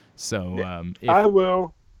 So I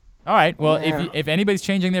will. All right. Well, if anybody's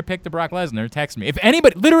changing their pick to Brock Lesnar, text me. If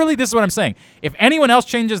anybody, literally, this is what I'm saying. If anyone else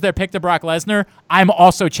changes their pick to Brock Lesnar, I'm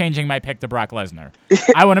also changing my pick to Brock Lesnar.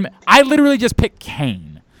 I literally just picked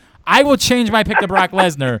Kane. I will change my pick to Brock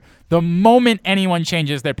Lesnar the moment anyone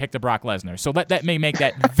changes their pick to Brock Lesnar. So let me make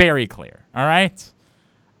that very clear. All right.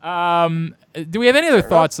 Do we have any other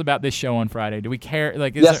thoughts about this show on Friday? Do we care?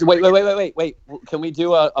 Wait. Can we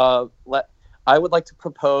do I would like to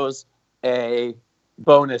propose a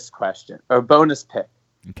bonus question or bonus pick.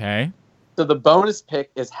 Okay. So the bonus pick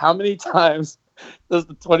is how many times does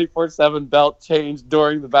the 24/7 belt change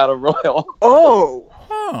during the Battle Royal? Oh.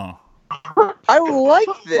 Huh. I like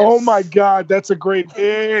this. Oh my God, that's a great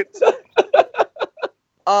hit.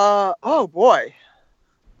 Oh boy.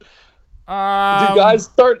 Do guys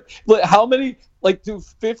start? How many? Like, do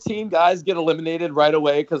 15 guys get eliminated right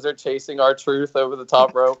away because they're chasing R-Truth over the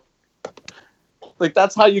top rope? Like,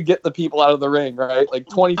 that's how you get the people out of the ring, right? Like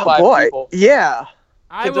 25 people. Yeah.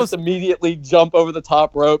 I just immediately jump over the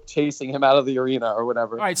top rope, chasing him out of the arena or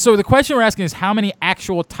whatever. All right. So the question we're asking is how many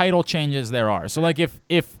actual title changes there are. So like if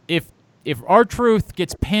R-Truth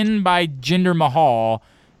gets pinned by Jinder Mahal,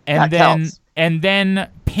 and then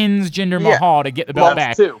pins Jinder Mahal to get the belt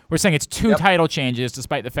back, we're saying it's two title changes,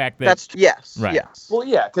 despite the fact that yes. Well,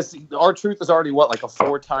 yeah, because R-Truth is already like a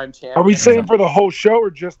 4-time champion. Are we saying for the whole show or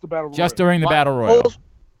just the battle royal? Just during the battle royal.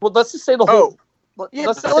 Well, let's just say the whole.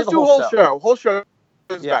 Let's do whole show. Whole show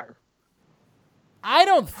is better. I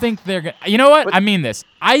don't think they're gonna. You know what? I mean this.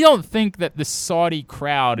 I don't think that the Saudi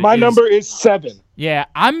crowd. My number is 7. Yeah,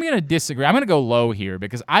 I'm gonna disagree. I'm gonna go low here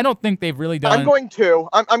because I don't think they've really done. I'm going 2.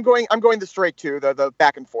 I'm going the straight 2. The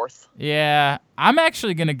back and forth. Yeah, I'm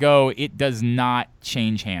actually gonna go. It does not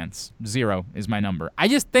change hands. 0 is my number. I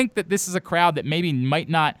just think that this is a crowd that maybe might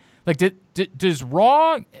not like. Does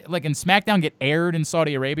Raw like and SmackDown get aired in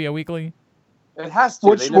Saudi Arabia weekly? It has to.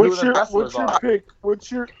 What's your pick?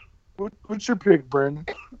 What's your pick, Brandon?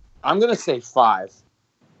 I'm gonna say 5.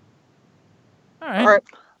 All right.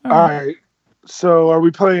 All right. So are we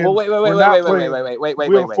playing? Well, wait. No.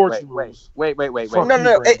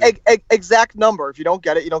 Exact number. If you don't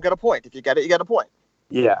get it, you don't get a point. If you get it, you get a point.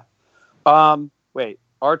 Yeah. Wait.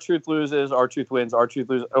 R-Truth loses. R-Truth wins. R-Truth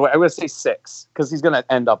loses. I'm gonna say 6 because he's gonna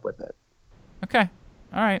end up with it. Okay.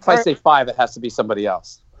 All right. If I say 5, it has to be somebody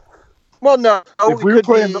else. Well, no. If we were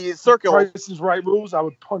playing the circular Price is Right rules, I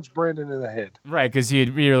would punch Brandon in the head. Right, because we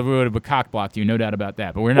would have cock-blocked you, no doubt about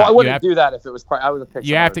that. But we're not. Well, I wouldn't do that if it was. I would have picked.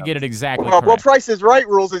 You have to get it exactly correct. Well, correct. Price is Right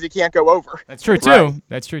rules is you can't go over. That's true, too. Right.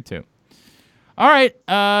 That's true, too. All right.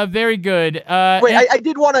 Very good. Wait, I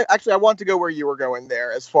did want to... Actually, I want to go where you were going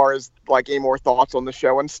there as far as, like, any more thoughts on the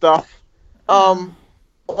show and stuff. It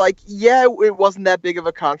wasn't that big of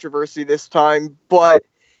a controversy this time, but...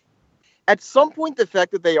 At some point, the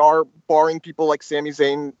fact that they are barring people like Sami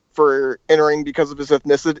Zayn for entering because of his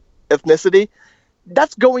ethnicity,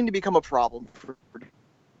 that's going to become a problem for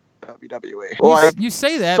WWE. You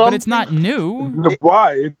say that, but it's not new.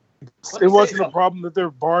 Why? It wasn't a problem that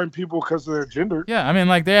they're barring people because of their gender. Yeah, I mean,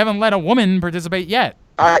 like, they haven't let a woman participate yet.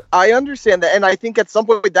 I understand that, and I think at some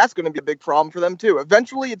point that's going to be a big problem for them too.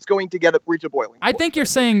 Eventually, it's going to reach a boiling point. I think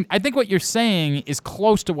what you're saying is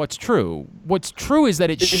close to what's true. What's true is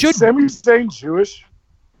that it should. Is Sami Zayn Jewish?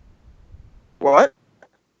 What?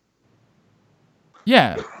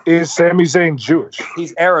 Yeah. Is Sami Zayn Jewish?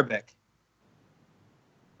 He's Arabic.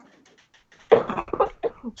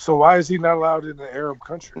 So why is he not allowed in an Arab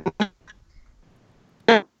country?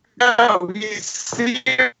 No, he's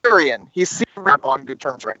Syrian. He's Syrian on good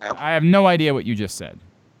terms right now. I have no idea what you just said.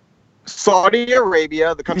 Saudi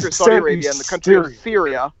Arabia, the country of Saudi Arabia, and the country of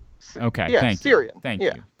Syria. Okay, yeah, thank Syrian. you.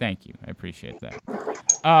 Thank you. I appreciate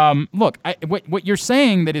that. Look, what you're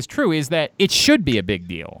saying that is true is that it should be a big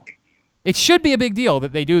deal. It should be a big deal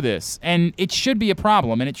that they do this, and it should be a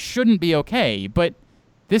problem, and it shouldn't be okay. But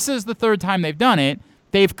this is the 3rd time they've done it.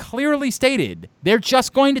 They've clearly stated they're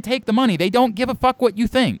just going to take the money. They don't give a fuck what you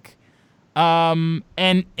think. And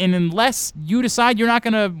unless you decide you're not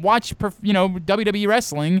going to watch, WWE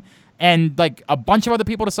wrestling, and like a bunch of other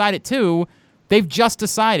people decide it too, they've just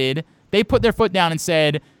decided. They put their foot down and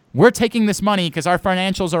said, we're taking this money because our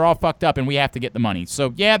financials are all fucked up and we have to get the money.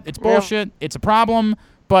 So yeah, it's bullshit. It's a problem,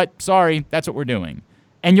 but sorry, that's what we're doing.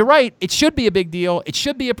 And you're right. It should be a big deal. It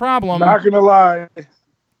should be a problem. Not gonna lie.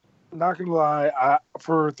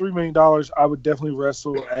 For $3 million, I would definitely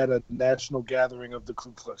wrestle at a national gathering of the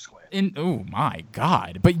Ku Klux Klan. Oh my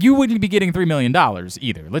God! But you wouldn't be getting $3 million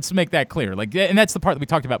either. Let's make that clear. Like, and that's the part that we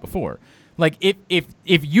talked about before. Like, if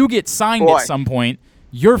you get signed at some point,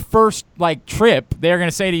 your first trip, they're gonna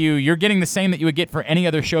say to you, you're getting the same that you would get for any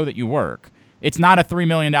other show that you work. It's not a $3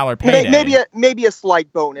 million payday. Maybe a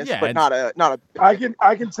slight bonus, but not a. I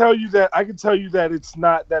can tell you that it's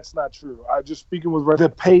not. That's not true. I just speaking with the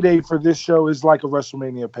payday for this show is like a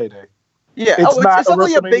WrestleMania payday. Yeah, it's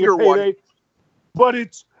definitely a bigger payday,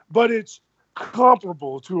 one. But it's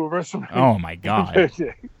comparable to a WrestleMania. Oh my God!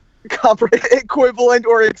 Payday. Equivalent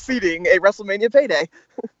or exceeding a WrestleMania payday.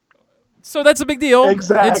 So that's a big deal.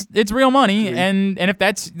 Exactly. It's real money, and if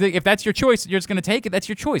that's your choice, you're just going to take it. That's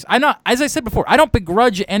your choice. As I said before, I don't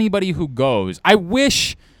begrudge anybody who goes. I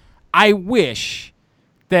wish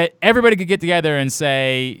that everybody could get together and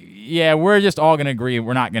say, yeah, we're just all going to agree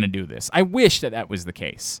we're not going to do this. I wish that was the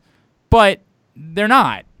case, but they're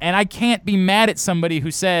not. And I can't be mad at somebody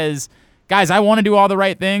who says, guys, I want to do all the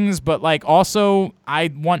right things, but like also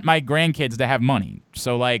I want my grandkids to have money.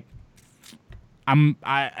 So like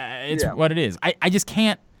it's what it is. I just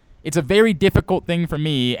can't. It's a very difficult thing for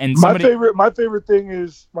me. And my favorite thing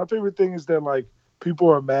is that like people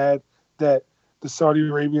are mad that the Saudi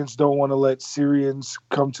Arabians don't want to let Syrians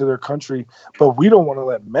come to their country, but we don't want to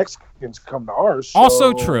let Mexicans come to ours. So...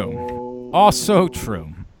 Also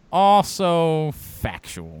true. Also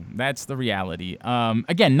factual. That's the reality.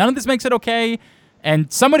 Again, none of this makes it okay.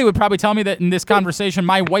 And somebody would probably tell me that in this conversation,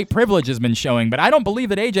 my white privilege has been showing, but I don't believe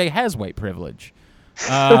that AJ has white privilege.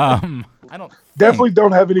 I don't definitely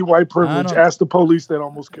don't have any white privilege. Ask the police that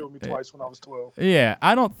almost killed me twice when I was 12. Yeah,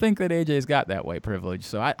 I don't think that AJ's got that white privilege.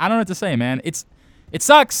 So I don't know what to say, man. It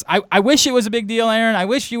sucks. I wish it was a big deal, Aaron. I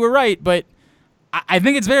wish you were right, but I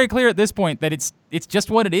think it's very clear at this point that it's just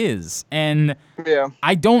what it is. And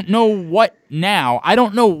I don't know what now. I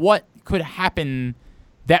don't know what could happen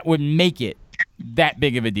that would make it that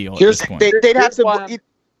big of a deal at this point.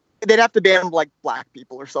 They'd have to ban like black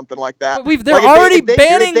people or something like that. But they're already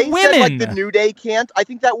banning women. Said, like the New Day can't. I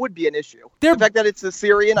think that would be an issue. The fact that it's a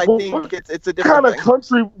Syrian, I think it's a different kind of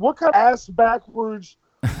country. What kind of ass backwards,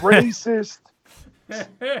 racist,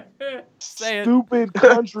 stupid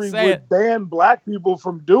country would ban black people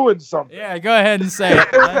from doing something? Yeah, go ahead and say it.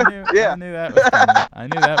 I knew that was coming. I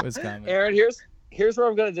knew that was coming. Aaron, here's where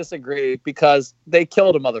I'm going to disagree because they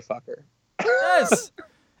killed a motherfucker. Yes.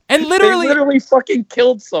 And literally fucking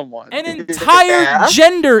killed someone. An entire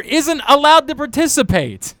gender isn't allowed to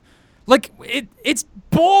participate. Like, it's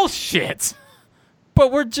bullshit.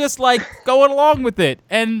 But we're just, like, going along with it.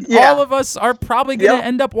 And all of us are probably going to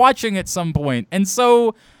end up watching at some point. And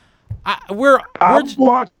so, I'm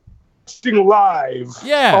watching live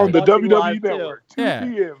on the WWE Network, 2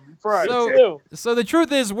 p.m. Friday. So the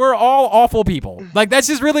truth is, we're all awful people. Like, that's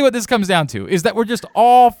just really what this comes down to, is that we're just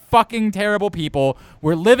all fucking terrible people.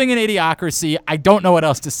 We're living in idiocracy. I don't know what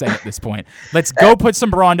else to say at this point. Let's go put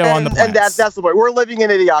some Brando on the plants. And that's the way. We're living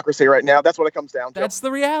in idiocracy right now. That's what it comes down to. That's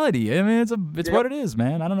the reality. I mean, it's what it is,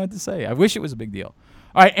 man. I don't know what to say. I wish it was a big deal.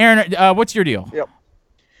 All right, Aaron, what's your deal? Yep.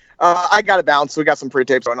 I got to bounce. We got some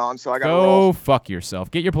pre-tapes going on, so I got to roll. Go fuck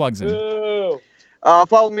yourself. Get your plugs in.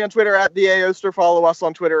 Follow me on Twitter at The Oster. Follow us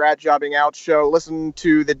on Twitter at Jobbing Out Show. Listen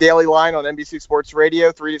to The Daily Line on NBC Sports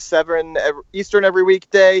Radio, 3 to 7 Eastern every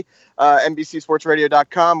weekday,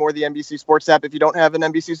 NBCSportsRadio.com or the NBC Sports app if you don't have an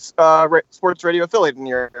NBC Sports Radio affiliate in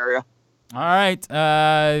your area. All right.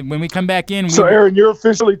 When we come back in... So, Aaron, you're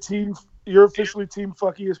officially team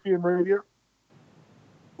fuck ESPN Radio?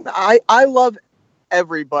 I love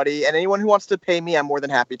everybody, and anyone who wants to pay me, I'm more than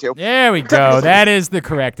happy to. There we go. That is the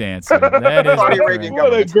correct answer. That is what a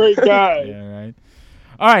great guy. Yeah, right.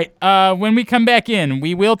 All right. When we come back in,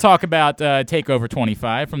 we will talk about TakeOver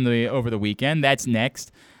 25 from over the weekend. That's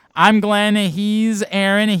next. I'm Glenn. He's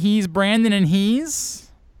Aaron. He's Brandon, and he's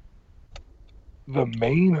the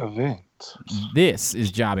main event. This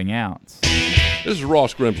is Jobbing Out. This is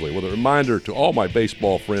Ross Grimsley with a reminder to all my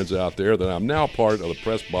baseball friends out there that I'm now part of the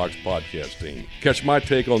Press Box podcast team. Catch my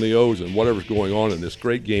take on the O's and whatever's going on in this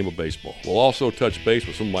great game of baseball. We'll also touch base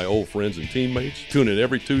with some of my old friends and teammates. Tune in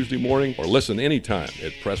every Tuesday morning or listen anytime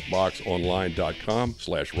at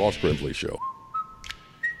PressBoxOnline.com/Ross Grimsley Show.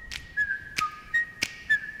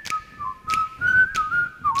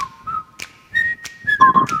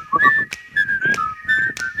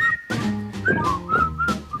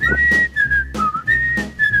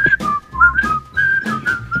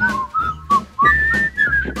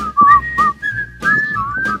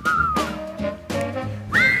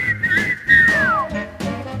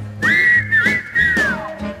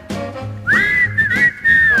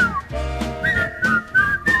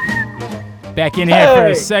 Back in here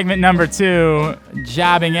for segment number 2,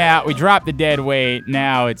 Jobbing Out. We dropped the dead weight.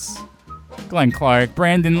 Now it's Glenn Clark,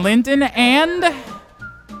 Brandon Linton, and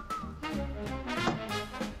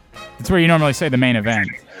it's where you normally say the main event.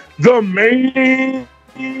 The main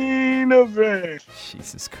event.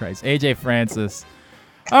 Jesus Christ. AJ Francis.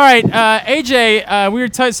 All right, AJ, we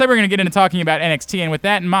said we were going to get into talking about NXT, and with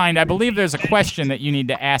that in mind, I believe there's a question that you need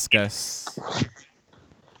to ask us.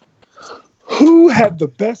 Who had the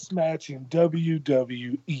best match in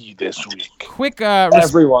WWE this week? Quick,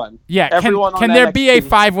 everyone. Yeah, everyone can there be a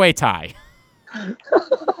 5-way tie?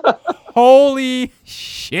 Holy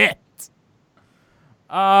shit!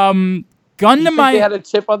 Gun to my. They had a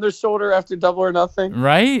chip on their shoulder after Double or Nothing,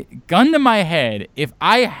 right? Gun to my head. If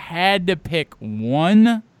I had to pick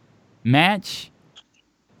one match,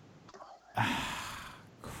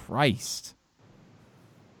 Christ.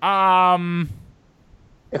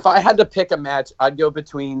 If I had to pick a match, I'd go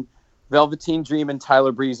between Velveteen Dream and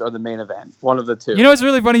Tyler Breeze are the main event. One of the two. You know, it's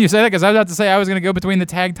really funny you say that because I was about to say I was going to go between the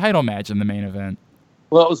tag title match and the main event.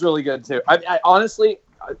 Well, it was really good too. I honestly,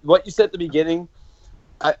 what you said at the beginning,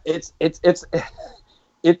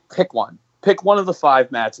 pick one. Pick one of the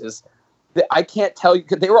 5 matches. I can't tell you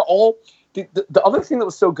because they were all. The other thing that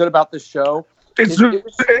was so good about this show.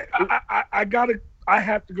 I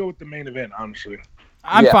have to go with the main event, honestly.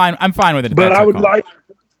 I'm fine with it. But I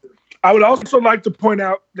would also like to point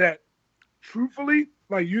out that, truthfully,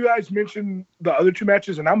 like you guys mentioned the other 2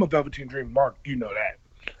 matches, and I'm a Velveteen Dream Mark, you know that,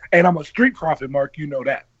 and I'm a Street Profit Mark, you know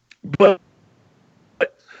that. But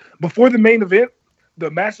before the main event, the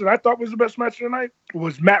match that I thought was the best match of the night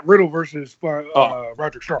was Matt Riddle versus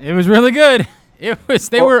Roderick Strong. It was really good.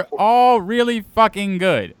 They were all really fucking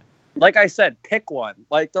good. Like I said, pick one.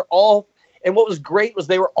 Like they're all. And what was great was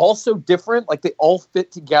they were all so different. Like they all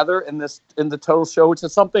fit together in the total show, which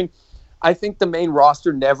is something I think the main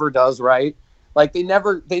roster never does right. Like they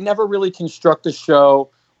never really construct a show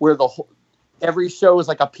where every show is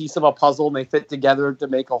like a piece of a puzzle and they fit together to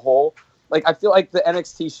make a whole. Like I feel like the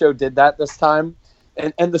NXT show did that this time,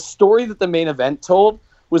 and the story that the main event told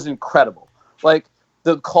was incredible. Like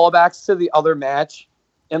the callbacks to the other match,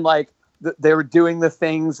 and like. They were doing the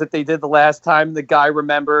things that they did the last time. The guy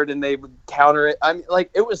remembered, and they would counter it. I mean,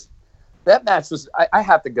 like it was that match was. I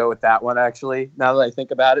have to go with that one actually. Now that I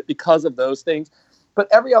think about it, because of those things. But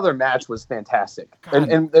every other match was fantastic,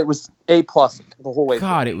 and it was A+ the whole way.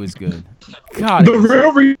 God, it was good. God, the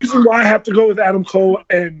real reason why I have to go with Adam Cole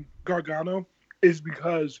and Gargano is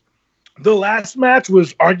because the last match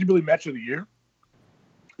was arguably match of the year.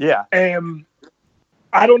 Yeah, and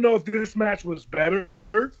I don't know if this match was better.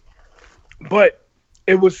 But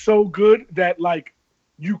it was so good that, like,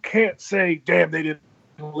 you can't say, damn, they didn't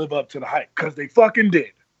live up to the hype, because they fucking did.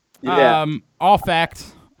 Yeah. All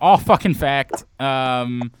fact. All fucking fact.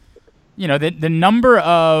 You know, the number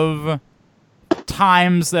of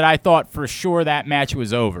times that I thought for sure that match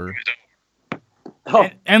was over. Oh.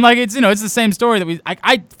 And like, it's, you know, it's the same story that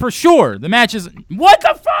I for sure, the match is, what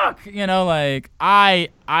the fuck? You know, like, I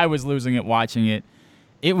was losing it watching it.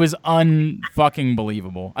 It was unfucking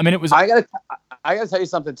believable. I mean, it was. I gotta tell you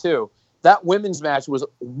something too. That women's match was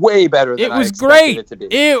way better than I expected it to be.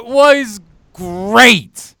 It was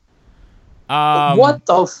great. What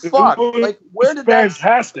the fuck? Like, where did that?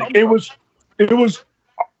 Fantastic. It was. What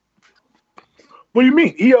do you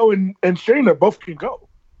mean? Io and Shayna both can go.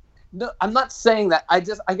 No, I'm not saying that. I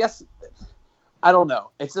guess. I don't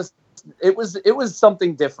know. It's just. It was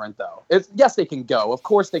something different though. Yes, they can go. Of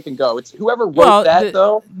course they can go. It's whoever wrote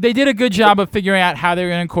though. They did a good job of figuring out how they were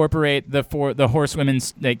going to incorporate the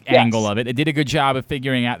horsewomen's angle of it. They did a good job of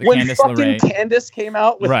figuring out the Candice LeRae. When fucking Candice came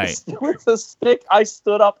out with the stick, I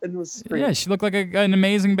stood up and was screaming. Yeah, she looked like an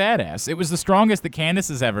amazing badass. It was the strongest that Candice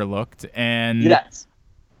has ever looked, and yes,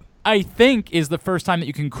 I think is the first time that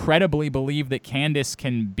you can credibly believe that Candice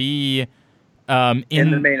can be. In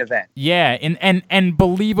the main event. Yeah, and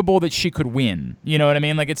believable that she could win. You know what I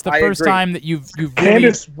mean? Like, it's the first time that you've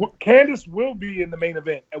Candice will be in the main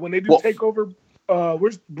event. And when they do TakeOver,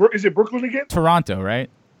 is it Brooklyn again? Toronto, right?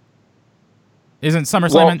 Isn't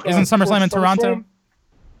SummerSlam in Toronto?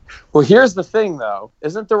 Well, here's the thing, though.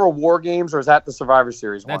 Isn't there a War Games, or is that the Survivor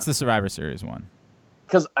Series one? That's the Survivor Series one.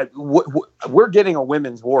 Because we're getting a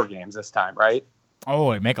women's War Games this time, right?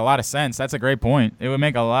 Oh, it'd make a lot of sense. That's a great point. It would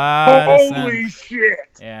make a lot of sense. Holy shit!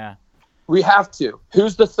 Yeah, we have to.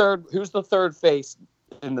 Who's the third face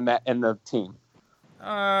in the team?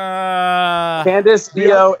 Candice,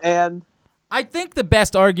 Io, and I think the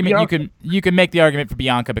best argument you can make the argument for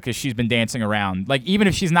Bianca because she's been dancing around. Like, even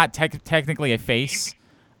if she's not technically a face.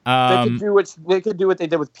 They could do what they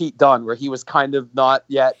did with Pete Dunne, where he was kind of not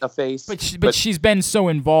yet a face. But she's been so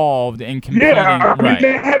involved in competing. Yeah, I mean,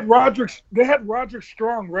 they had Roderick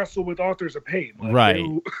Strong wrestle with Authors of Pain. Like, right.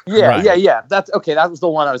 Yeah. That's okay. That was the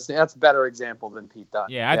one I was saying. That's a better example than Pete Dunne.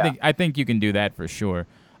 Yeah, I think you can do that for sure.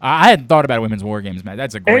 I hadn't thought about a women's War Games match.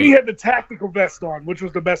 That's a great. And he had the tactical vest on, which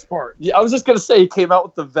was the best part. Yeah, I was just gonna say he came out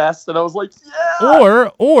with the vest, and I was like, yeah.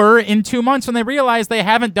 Or in 2 months when they realize they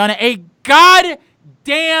haven't done a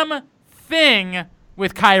goddamn thing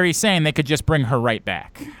with Kairi Sane, they could just bring her right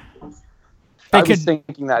back. I was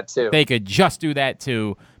thinking that too. They could just do that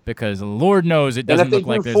too, because Lord knows it doesn't look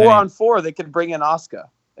like there's 4-on-4. They could bring in Asuka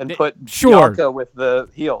and put Bianca with the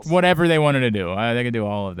heels. Whatever they wanted to do, they could do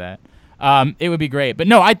all of that. It would be great. But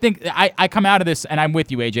no, I think I come out of this, and I'm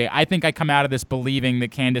with you, AJ. I think I come out of this believing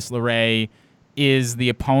that Candice LeRae is the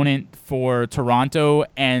opponent for Toronto,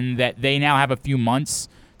 and that they now have a few months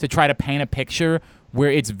to try to paint a picture where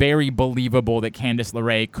it's very believable that Candice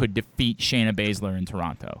LeRae could defeat Shayna Baszler in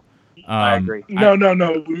Toronto. I agree. No.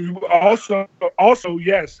 Also,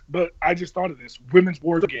 yes, but I just thought of this. Women's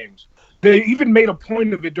War Games. They even made a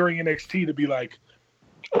point of it during NXT to be like,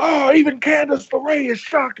 oh, even Candice LeRae is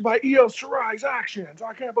shocked by Io Shirai's actions.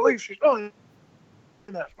 I can't believe she's doing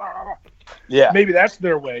that. Yeah. Maybe that's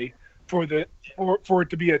their way for it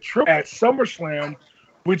to be a trip at SummerSlam,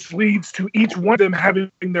 which leads to each one of them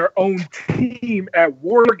having their own team at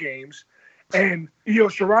War Games. And Io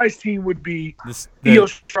Shirai's team would be Io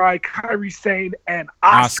Shirai, Kairi Sane, and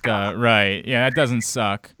Asuka. Right. Yeah, that doesn't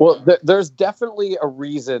suck. Well, there's definitely a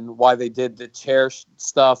reason why they did the chair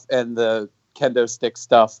stuff and the kendo stick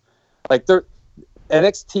stuff. Like,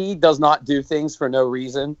 NXT does not do things for no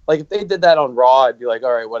reason. Like, if they did that on Raw, I'd be like,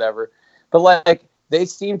 all right, whatever. But, like, they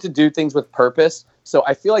seem to do things with purpose. So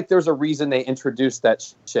I feel like there's a reason they introduced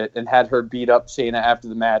that shit and had her beat up Shayna after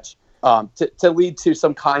the match. To lead to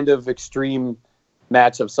some kind of extreme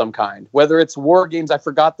match of some kind. Whether it's War Games, I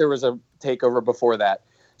forgot there was a takeover before that.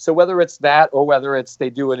 So whether it's that or whether it's they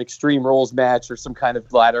do an Extreme Rules match or some kind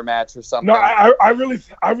of ladder match or something. No, I really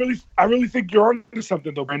think you're onto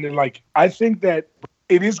something though, Brendan. Like, I think that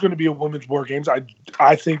it is going to be a Women's War Games.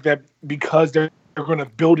 I think that because they're going to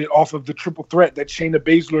build it off of the triple threat that Shayna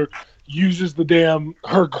Baszler uses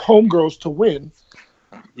her homegirls to win.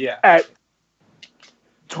 Yeah. At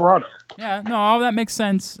Toronto. Yeah, no, all that makes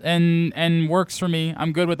sense and works for me.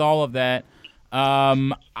 I'm good with all of that.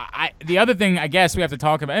 The other thing I guess we have to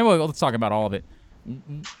talk about. Anyway, let's talk about all of it.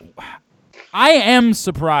 I am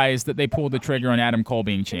surprised that they pulled the trigger on Adam Cole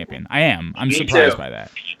being champion. I'm surprised by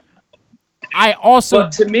that. I also.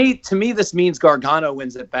 But to me, this means Gargano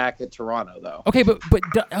wins it back at Toronto, though. Okay, but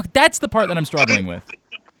that's the part that I'm struggling with.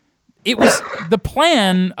 It was the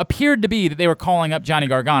plan appeared to be that they were calling up Johnny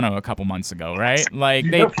Gargano a couple months ago, right? Like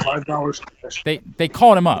they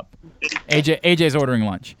called him up. AJ's ordering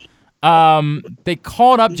lunch. They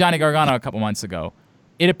called up Johnny Gargano a couple months ago.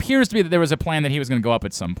 It appears to be that there was a plan that he was going to go up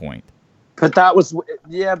at some point. But that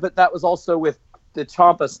was also with the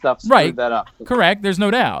Ciampa stuff. Right. That up. Correct. There's no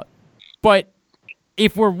doubt. But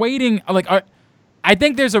if we're waiting, I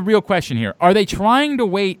think there's a real question here. Are they trying to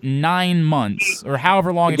wait 9 months or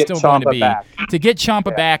however long it's still going to be to get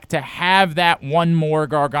Ciampa back to have that one more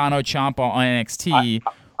Gargano Ciampa on NXT?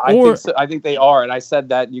 I think they are, and I said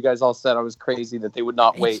that, and you guys all said I was crazy that they would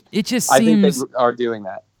not wait. It just I seems think they are doing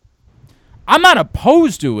that. I'm not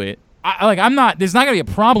opposed to it. I'm not. There's not going to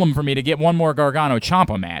be a problem for me to get one more Gargano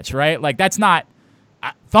Ciampa match, right? Like that's not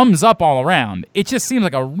thumbs up all around. It just seems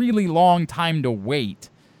like a really long time to wait.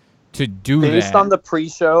 To do Based on the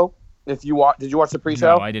pre-show, did you watch the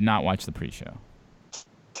pre-show? No, I did not watch the pre-show.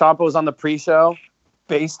 Ciampa was on the pre-show.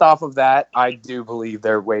 Based off of that, I do believe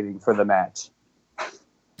they're waiting for the match.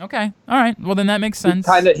 Okay, all right. Well, then that makes sense.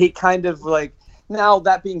 He kind of like. Now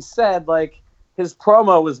that being said, like his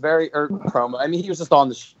promo was very I mean, he was just on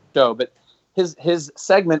the show, but his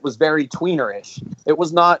segment was very tweener-ish. It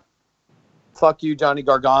was not. Fuck you, Johnny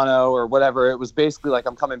Gargano, or whatever. It was basically like,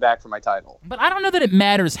 I'm coming back for my title. But I don't know that it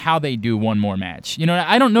matters how they do one more match. You know,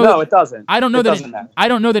 I don't know. No, it doesn't. I don't know I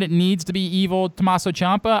don't know that it needs to be evil Tommaso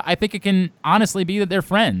Ciampa. I think it can honestly be that they're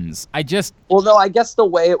friends. Well, no, I guess the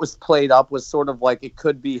way it was played up was sort of like it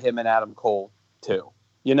could be him and Adam Cole too.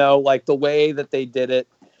 You know, like the way that they did it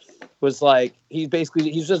was like it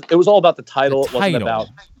was all about the title. It wasn't about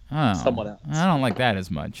someone else. I don't like that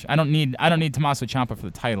as much. I don't need Tommaso Ciampa for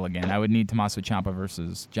the title again. I would need Tommaso Ciampa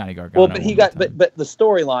versus Johnny Gargano. Well, but the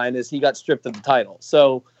storyline is he got stripped of the title.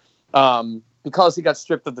 So because he got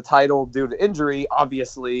stripped of the title due to injury,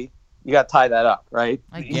 obviously you got to tie that up, right?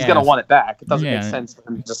 He's going to want it back. It doesn't make sense for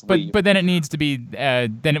him to just leave. But then it needs to be to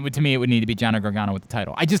me it would need to be Johnny Gargano with the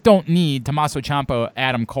title. I just don't need Tommaso Ciampa,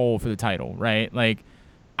 Adam Cole for the title, right? Like.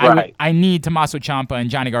 Right. I need Tommaso Ciampa and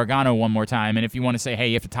Johnny Gargano one more time, and if you want to say, hey,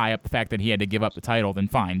 you have to tie up the fact that he had to give up the title, then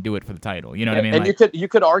fine, do it for the title. You know what I mean? And you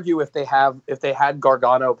could argue if they had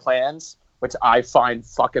Gargano plans, which I find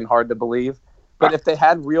fucking hard to believe, but if they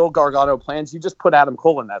had real Gargano plans, you just put Adam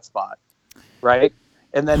Cole in that spot, right?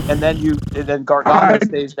 And then Gargano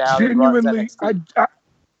stays down.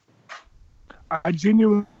 I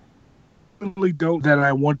genuinely don't that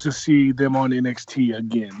I want to see them on NXT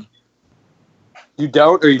again. You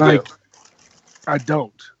don't, or you do? I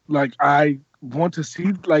don't. Like, I want to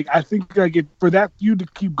see. Like, I think for that feud to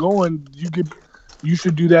keep going, you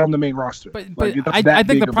should do that on the main roster. But I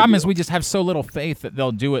think the problem is we just have so little faith that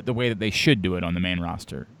they'll do it the way that they should do it on the main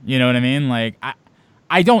roster. You know what I mean? Like,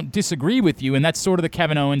 I don't disagree with you, and that's sort of the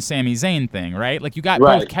Kevin Owens, Sami Zayn thing, right? Like, you got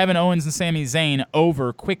both Kevin Owens and Sami Zayn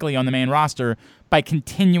over quickly on the main roster by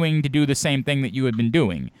continuing to do the same thing that you had been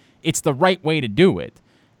doing. It's the right way to do it.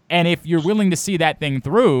 And if you're willing to see that thing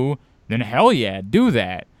through, then hell yeah, do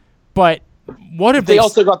that. But what if they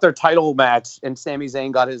also got their title match and Sami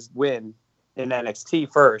Zayn got his win in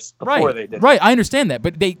NXT first before they did. Right, I understand that,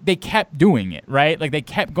 but they kept doing it, right? Like they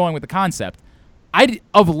kept going with the concept.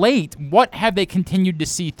 Of late, what have they continued to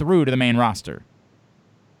see through to the main roster?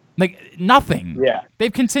 Like nothing. Yeah,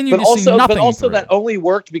 they've continued to see nothing. But also through. That only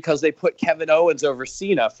worked because they put Kevin Owens over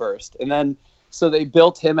Cena first, and then so they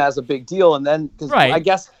built him as a big deal, and then right. I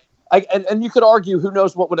guess, and you could argue who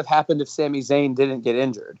knows what would have happened if Sami Zayn didn't get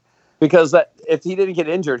injured. Because if he didn't get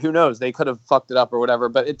injured, who knows? They could have fucked it up or whatever.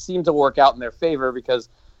 But it seemed to work out in their favor because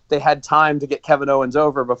they had time to get Kevin Owens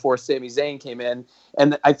over before Sami Zayn came in.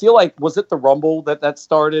 And I feel like, was it the Rumble that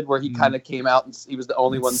started where he kind of came out and he was the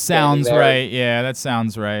only one standing there? Sounds right. Yeah, that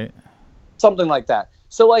sounds right. Something like that.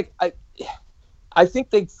 So, like, I think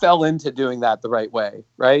they fell into doing that the right way,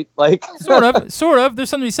 right? Like sort of. There's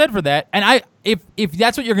something to be said for that. And if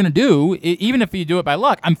that's what you're going to do, even if you do it by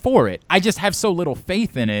luck, I'm for it. I just have so little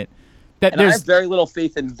faith in it. I have very little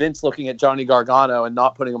faith in Vince looking at Johnny Gargano and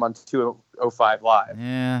not putting him on 205 Live.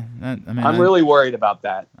 Yeah, I'm really worried about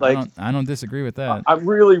that. Like, I don't disagree with that. I'm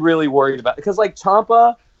really, really worried about it because, like,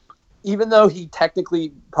 Ciampa, even though he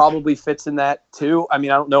technically probably fits in that too. I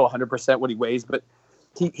mean, I don't know 100% what he weighs, but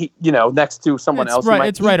he next to someone else, right.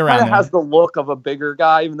 It's right around. He has the look of a bigger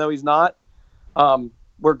guy, even though he's not.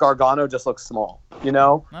 Where Gargano just looks small. I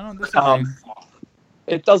don't disagree.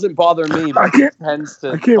 It doesn't bother me, but it tends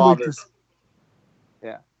to bother.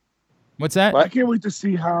 Yeah. What's that? I can't wait to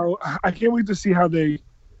see how they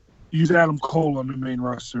use Adam Cole on the main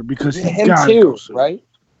roster because him too, right?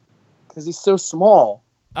 Because he's so small.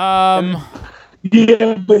 Yeah,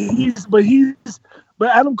 but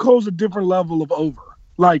Adam Cole's a different level of over.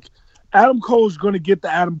 Like Adam Cole's going to get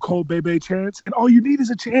the Adam Cole baby chance, and all you need is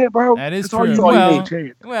a chant, bro. That is That's true. all you need, a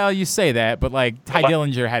chant. Well, you say that, but like Ty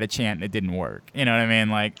Dillinger had a chant and it didn't work. You know what I mean?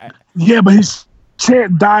 Like, yeah, but his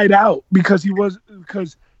chant died out because he wasn't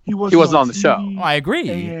on the show. Oh, I agree,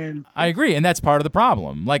 and that's part of the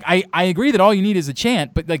problem. Like, I agree that all you need is a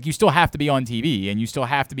chant, but like you still have to be on TV and you still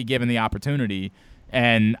have to be given the opportunity.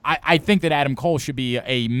 And I think that Adam Cole should be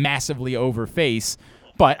a massively over face.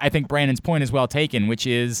 But I think Brandon's point is well taken, which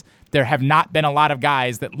is there have not been a lot of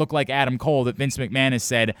guys that look like Adam Cole that Vince McMahon has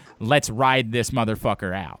said, let's ride this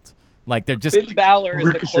motherfucker out. Like they're just Finn Balor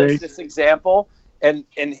is the closest example, and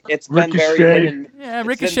it's been very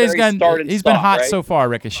Ricochet's he's been hot so far,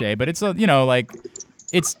 Ricochet, but it's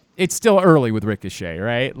it's still early with Ricochet,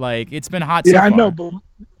 right? Like it's been hot so far. Yeah, I know, but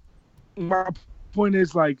my point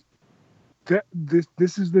is like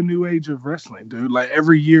this is the new age of wrestling, dude. Like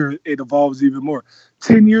every year it evolves even more.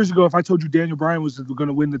 10 years ago, if I told you Daniel Bryan was going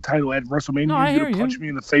to win the title at WrestleMania, you'd punch me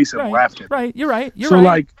in the face and laughed at me. Right, you're right.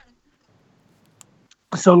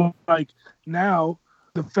 So now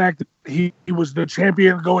the fact that he was the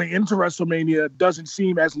champion going into WrestleMania doesn't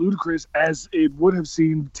seem as ludicrous as it would have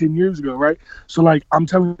seemed 10 years ago, right? So like I'm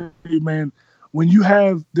telling you, man, when you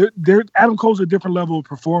have Adam Cole's a different level of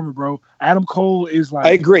performer, bro. Adam Cole is like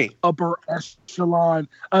I agree. Upper echelon,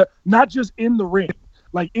 not just in the ring.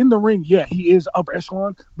 Like in the ring, yeah, he is upper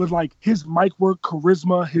echelon, but like his mic work,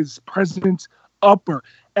 charisma, his presence, upper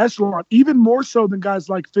echelon, even more so than guys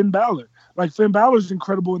like Finn Balor. Like Finn Balor's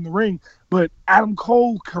incredible in the ring, but Adam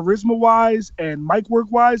Cole, charisma-wise and mic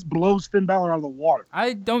work-wise, blows Finn Balor out of the water.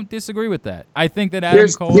 I don't disagree with that. I think that Adam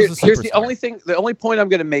Cole is a superstar. Here's the only point I'm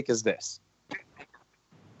going to make is this.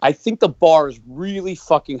 I think the bar is really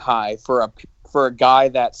fucking high for a guy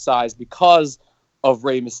that size because of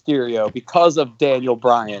Rey Mysterio, because of Daniel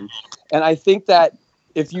Bryan. And I think that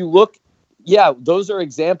if you look, yeah, those are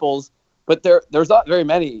examples, but there's not very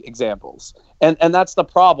many examples. And that's the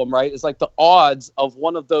problem, right? It's like the odds of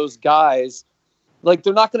one of those guys, like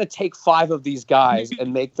they're not going to take 5 of these guys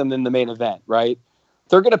and make them in the main event, right?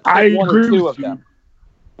 They're going to pick 1 or 2 of them.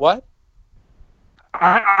 What?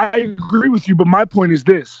 I agree with you, but my point is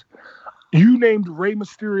this. You named Rey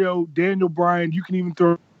Mysterio, Daniel Bryan, you can even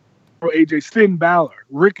throw AJ, Finn Balor,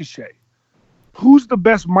 Ricochet. Who's the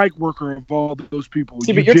best mic worker of all those people?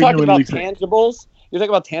 See, but you're talking about tangibles. You're talking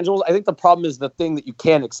about tangibles. I think the problem is the thing that you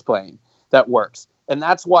can't explain that works. And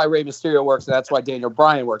that's why Rey Mysterio works, and that's why Daniel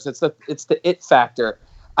Bryan works. It's the it factor.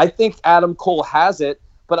 I think Adam Cole has it,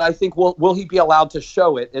 but I think will he be allowed to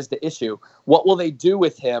show it is the issue. What will they do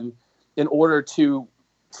with him in order to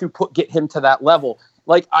get him to that level?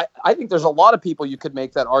 Like I think there's a lot of people you could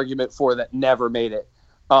make that argument for that never made it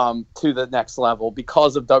to the next level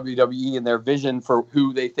because of WWE and their vision for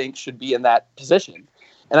who they think should be in that position.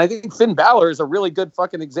 And I think Finn Balor is a really good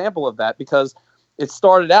fucking example of that because it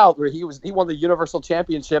started out where he won the Universal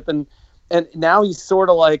Championship and now he's sort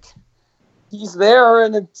of like he's there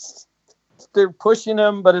and it's they're pushing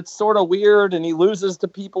him, but it's sort of weird, and he loses to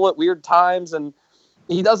people at weird times, and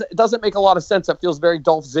it doesn't make a lot of sense. It feels very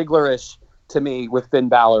Dolph Ziggler-ish to me with Finn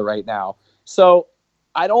Balor right now. So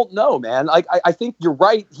I don't know, man. I think you're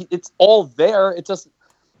right. It's all there.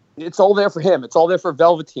 It's all there for him. It's all there for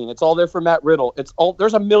Velveteen. It's all there for Matt Riddle.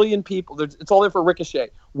 There's a million people. It's all there for Ricochet.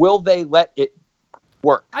 Will they let it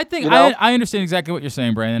work? I think I understand exactly what you're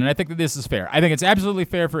saying, Brandon, and I think that this is fair. I think it's absolutely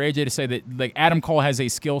fair for AJ to say that like Adam Cole has a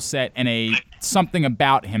skill set and something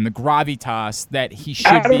about him, the gravitas that he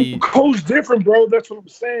should be. Adam Cole's different, bro. That's what I'm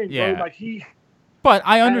saying, yeah. bro. Like he. But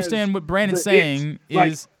I understand what Brandon's saying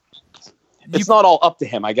is. It's not all up to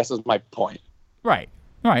him, I guess is my point. Right.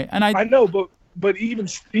 And I know, but even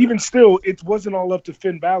still, it wasn't all up to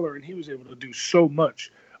Finn Balor, and he was able to do so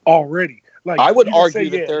much already. Like I would argue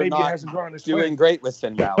that they're not doing way. Great with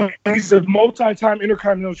Finn Balor. He's a multi-time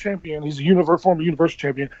Intercontinental Champion. He's a former Universal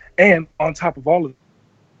Champion, and on top of all of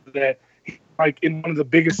that, like in one of the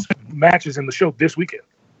biggest matches in the show this weekend.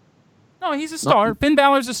 No, he's a star. Finn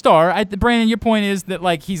Balor's a star. Brandon, your point is that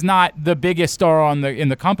like he's not the biggest star in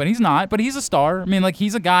the company. He's not, but he's a star. I mean, like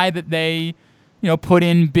he's a guy that they, put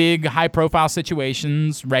in big, high-profile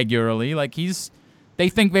situations regularly. Like they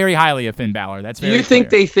think very highly of Finn Balor. That's very. Do you think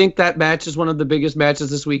clear. they think that match is one of the biggest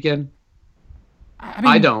matches this weekend?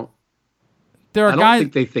 I don't. There are I don't guys.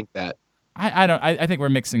 think they think that. I don't. I think we're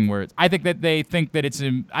mixing words. I think that they think that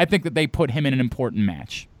I think that they put him in an important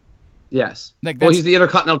match. Yes. Like he's the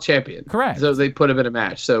Intercontinental Champion. Correct. So they put him in a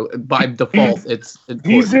match. So by default, it's important.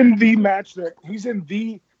 He's in the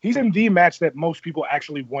match that most people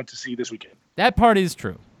actually want to see this weekend. That part is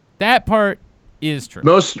true.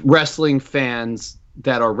 Most wrestling fans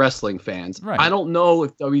that are wrestling fans. Right. I don't know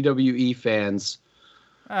if WWE fans.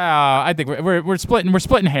 I think we're splitting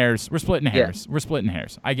hairs. We're splitting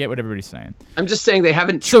hairs. I get what everybody's saying. I'm just saying they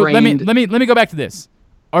haven't so trained. let me go back to this.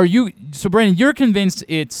 Brandon, you're convinced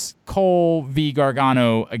it's Cole v.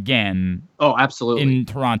 Gargano again? Oh, absolutely. In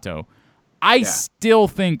Toronto. I still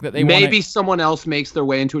think that maybe someone else makes their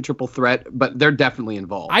way into a triple threat, but they're definitely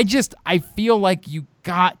involved. I feel like you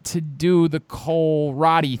got to do the Cole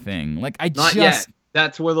Roddy thing. Like Not yet.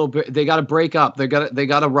 That's where they got to break up. They got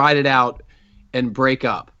to ride it out and break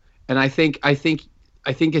up. And I think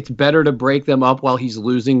it's better to break them up while he's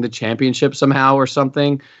losing the championship somehow or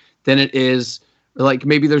something than it is. Like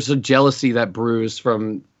maybe there's a jealousy that brews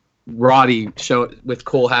from Roddy with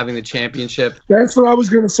Cole having the championship. That's what I was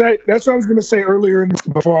gonna say. That's what I was gonna say earlier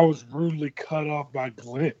before I was rudely cut off by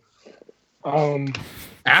Glenn.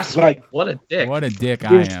 What a dick! What a dick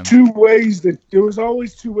I am. There was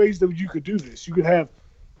always two ways that you could do this. You could have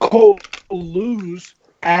Cole lose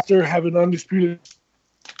after having Undisputed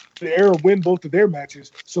Era win both of their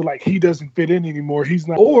matches, so like he doesn't fit in anymore. He's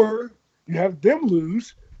not. Or you have them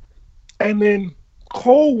lose, and then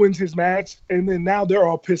Cole wins his match, and then now they're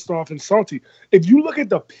all pissed off and salty. If you look at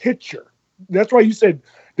the picture, that's why you said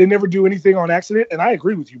they never do anything on accident, and I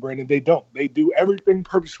agree with you, Brandon. They don't. They do everything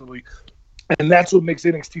purposefully, and that's what makes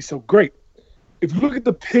NXT so great. If you look at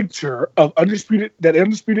the picture of Undisputed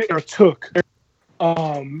Era took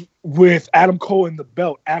with Adam Cole in the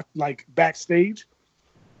belt, backstage,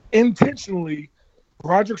 intentionally,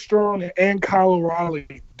 Roderick Strong and Kyle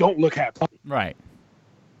O'Reilly don't look happy. Right.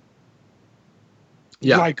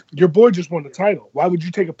 Yeah. Like, your boy just won the title. Why would you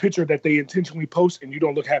take a picture that they intentionally post and you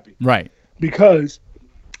don't look happy? Right. Because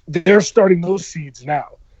they're starting those seeds now.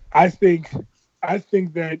 I think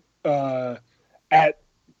that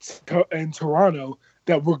in Toronto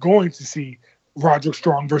that we're going to see Roderick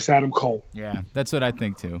Strong versus Adam Cole. Yeah, that's what I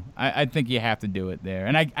think too. I think you have to do it there.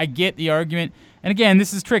 And I get the argument. And again,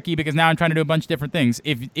 this is tricky because now I'm trying to do a bunch of different things.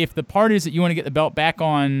 If the part is that you want to get the belt back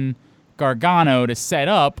on Gargano to set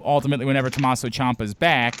up ultimately whenever Tommaso Ciampa's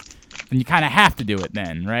back, then you kind of have to do it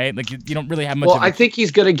then, right? Like you don't really have much. Well, I think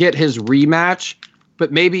he's going to get his rematch,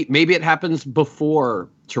 but maybe it happens before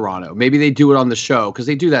Toronto. Maybe they do it on the show because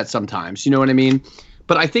they do that sometimes. You know what I mean?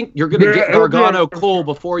 But I think you're going to get Gargano Cole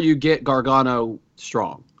before you get Gargano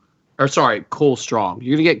Strong. Or sorry, Cole Strong.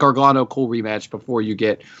 You're going to get Gargano Cole rematch before you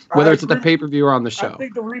get whether it's at the pay-per-view or on the show. I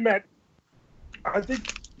think the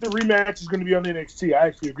rematch is going to be on NXT. I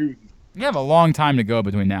actually agree with you. You have a long time to go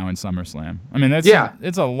between now and SummerSlam. I mean,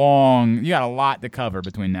 it's a long. You got a lot to cover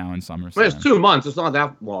between now and SummerSlam. But it's 2 months. It's not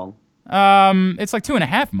that long. It's like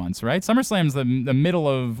 2.5 months, right? SummerSlam's the middle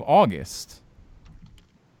of August.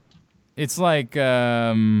 It's like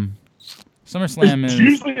SummerSlam is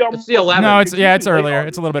usually it's the 11th. No, it's earlier.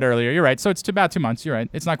 It's a little bit earlier. You're right. So it's about 2 months. You're right.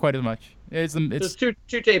 It's not quite as much. It's two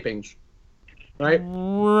tapings. Right?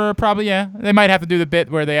 Probably, yeah. They might have to do the bit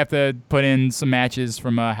where they have to put in some matches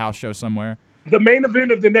from a house show somewhere. The main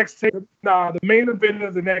event of the next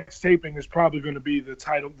taping is probably going to be the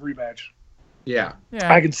title rematch. Yeah.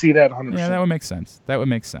 I can see that 100%. Yeah, that would make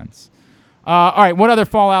sense. All right, what other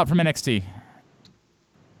fallout from NXT?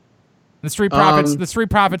 The Street Profits. The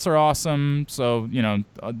Street Profits are awesome. So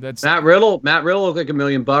that's Matt Riddle. Matt Riddle looked like $1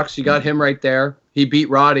 million. You got him right there. He beat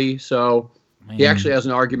Roddy, so he actually has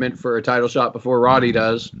an argument for a title shot before Roddy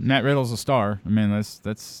does. Matt Riddle's a star. I mean,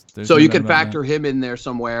 that's. So you could factor him in there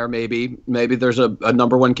somewhere. Maybe there's a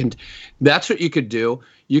number one. That's what you could do.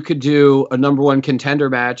 You could do a number one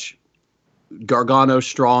contender match, Gargano,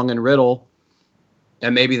 Strong, and Riddle,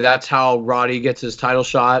 and maybe that's how Roddy gets his title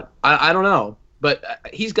shot. I don't know. But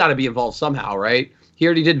he's got to be involved somehow, right? He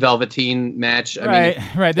already did Velveteen match. Right.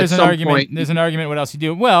 There's an argument. There's an argument. What else you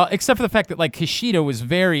do? Well, except for the fact that like Kushida was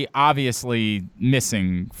very obviously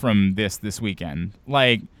missing from this weekend.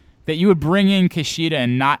 Like that you would bring in Kushida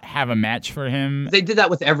and not have a match for him. They did that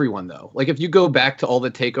with everyone though. Like if you go back to all the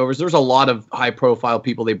takeovers, there's a lot of high-profile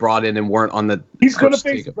people they brought in and weren't on the. He's going to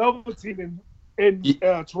face Velveteen in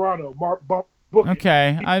Toronto.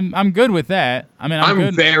 Okay, I'm good with that. I mean,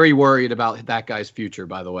 I'm very worried about that guy's future.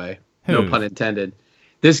 By the way, Who? No pun intended.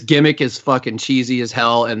 This gimmick is fucking cheesy as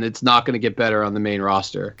hell, and it's not going to get better on the main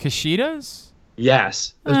roster. Kushida's?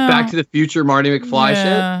 Yes, it's Back to the Future Marty McFly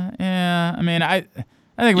shit. Yeah. I mean, I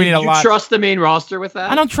think we need a lot. You trust the main roster with that?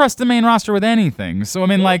 I don't trust the main roster with anything. So I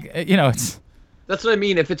mean, it's. That's what I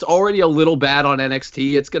mean. If it's already a little bad on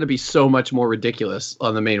NXT, it's going to be so much more ridiculous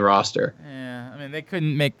on the main roster. Yeah, I mean, they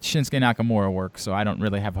couldn't make Shinsuke Nakamura work, so I don't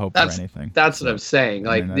really have hope for anything. That's what I'm saying.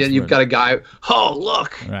 Like, you've got a guy,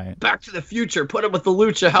 look, right. Back to the Future, put him with the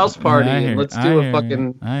Lucha House Party, and let's do a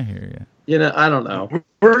fucking... I hear you. I don't know.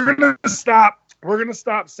 We're going to stop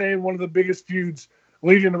saying one of the biggest feuds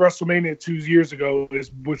leading to WrestleMania 2 years ago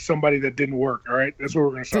is with somebody that didn't work, all right? That's what we're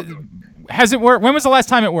going to stop doing. Has it worked? When was the last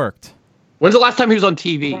time it worked? When's the last time he was on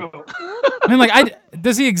TV? I mean,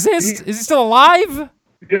 does he exist? Is he still alive?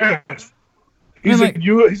 Yes. He's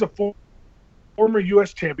a former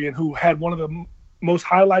U.S. champion who had one of the most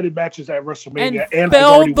highlighted matches at WrestleMania and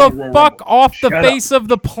fell the fuck off the face of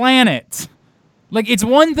the planet. Like, it's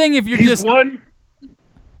one thing if you're Do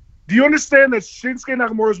you understand that Shinsuke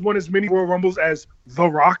Nakamura's won as many Royal Rumbles as The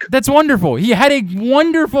Rock? That's wonderful. He had a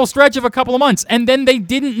wonderful stretch of a couple of months, and then they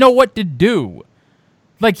didn't know what to do.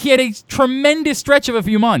 Like, he had a tremendous stretch of a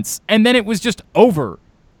few months, and then it was just over.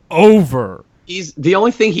 The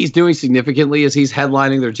only thing he's doing significantly is he's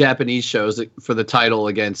headlining their Japanese shows for the title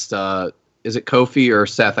against, is it Kofi or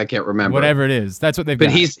Seth? I can't remember. Whatever it is. That's what they've got.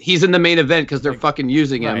 But he's in the main event because they're fucking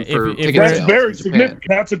using him for ticket sales. That's very significant.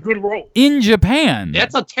 That's a good role. In Japan.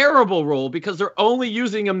 That's a terrible role because they're only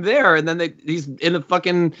using him there, and then he's in a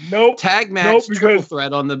fucking tag match triple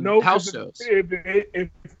threat on the house shows.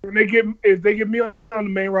 If they get me on the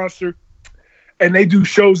main roster and they do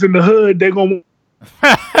shows in the hood, they're going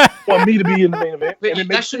to want me to be in the main event.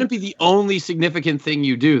 That shouldn't be the only significant thing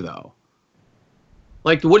you do, though.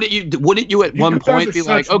 Like, wouldn't you at one point be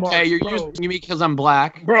like, okay, you're using me because I'm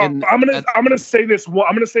black? Bro, I'm gonna say this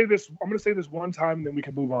one time, and then we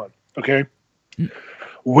can move on. Okay.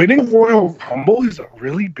 Winning Royal Rumble is a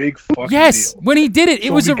really big fucking deal. When he did it,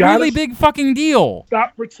 it was a really big fucking deal.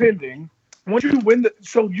 Stop pretending. Once you win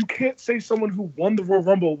so you can't say someone who won the Royal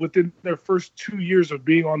Rumble within their first 2 years of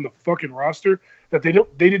being on the fucking roster that they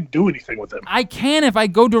didn't do anything with them. I can if I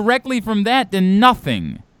go directly from that to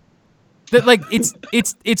nothing. That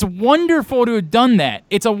it's wonderful to have done that.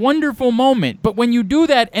 It's a wonderful moment. But when you do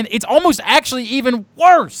that, and it's almost actually even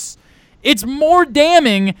worse. It's more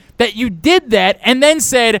damning that you did that and then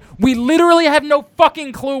said, we literally have no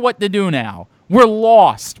fucking clue what to do now. We're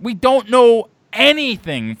lost. We don't know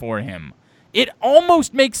anything for him. It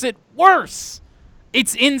almost makes it worse.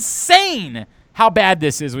 It's insane how bad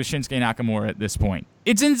this is with Shinsuke Nakamura at this point.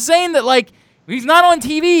 It's insane that, like, he's not on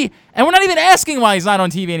TV, and we're not even asking why he's not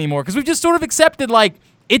on TV anymore, because we've just sort of accepted, like,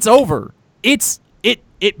 it's over. It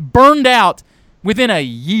burned out within a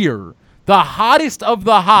year. The hottest of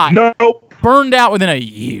the hot burned out within a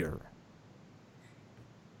year.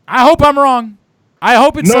 I hope I'm wrong. I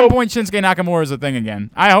hope at some point Shinsuke Nakamura is a thing again.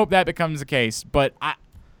 I hope that becomes the case, but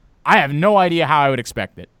I have no idea how I would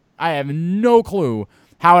expect it. I have no clue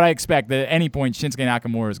how would I expect that at any point Shinsuke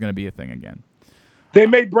Nakamura is going to be a thing again. They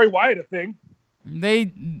made Bray Wyatt a thing.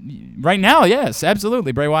 Right now, yes,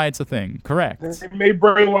 absolutely. Bray Wyatt's a thing. Correct. They made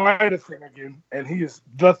Bray Wyatt a thing again, and he is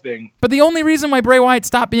the thing. But the only reason why Bray Wyatt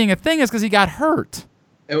stopped being a thing is because he got hurt.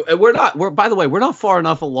 And by the way, we're not far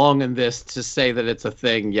enough along in this to say that it's a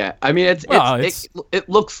thing yet. I mean, it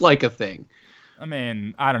looks like a thing. I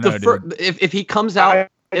mean, I don't know, dude. If he comes out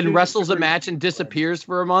and wrestles a match and disappears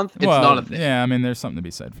for a month, it's not a thing. Yeah, I mean, there's something to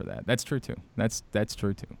be said for that. That's true too. That's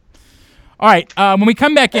true too. All right, when we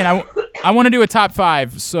come back in, I want to do a top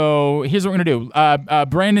 5. So here's what we're going to do.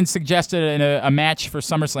 Brandon suggested a match for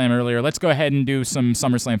SummerSlam earlier. Let's go ahead and do some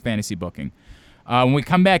SummerSlam fantasy booking. When we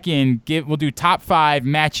come back in, we'll do top 5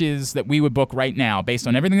 matches that we would book right now based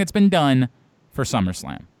on everything that's been done for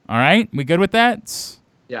SummerSlam. All right? We good with that?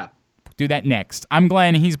 Yeah. Do that next. I'm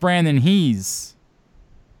Glenn. He's Brandon. He's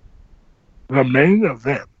the main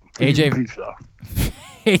event.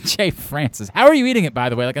 AJ Francis. How are you eating it, by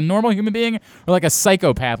the way? Like a normal human being or like a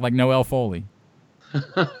psychopath like Noel Foley?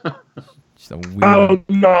 Just a weird. Oh,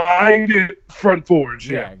 no, I eat it front forwards.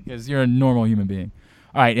 Yeah, because you're a normal human being.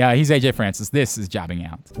 All right, he's AJ Francis. This is Jobbing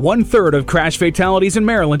Out. 1/3 of crash fatalities in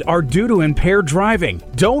Maryland are due to impaired driving.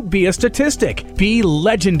 Don't be a statistic. Be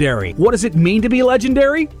legendary. What does it mean to be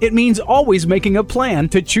legendary? It means always making a plan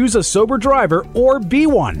to choose a sober driver or be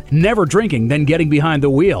one. Never drinking, then getting behind the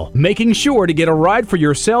wheel. Making sure to get a ride for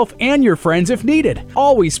yourself and your friends if needed.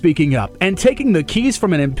 Always speaking up and taking the keys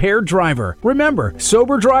from an impaired driver. Remember,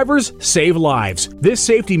 sober drivers save lives. This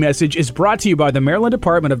safety message is brought to you by the Maryland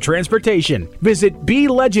Department of Transportation. Visit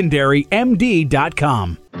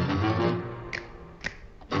BeLegendaryMD.com.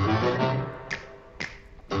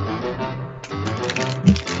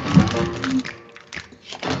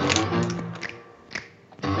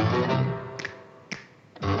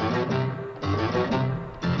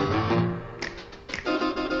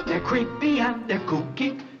 They're creepy and they're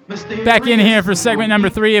kooky. Back in here for segment number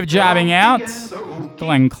 3 of Jobbing Out.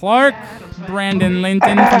 Glenn Clark, Brandon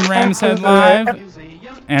Linton from Rams Head Live,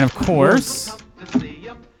 and of course,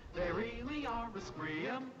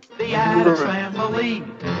 the Addams Family.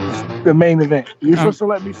 The main event. You're supposed to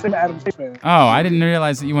let me say Addams Family. Oh, I didn't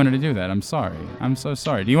realize that you wanted to do that. I'm sorry. I'm so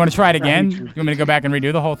sorry. Do you want to try it again? You want me to go back and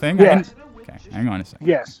redo the whole thing? Yes. Okay, hang on a second.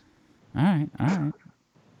 Yes. All right. Hang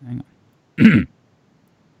on.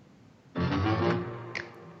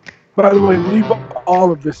 By the way, leave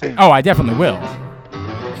all of this in. Oh, I definitely will.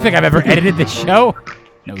 You think I've ever edited this show?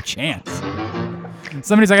 No chance.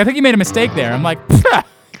 Somebody's like, I think you made a mistake there. I'm like,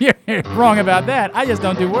 you're wrong about that. I just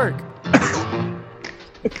don't do work.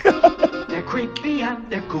 They're creepy and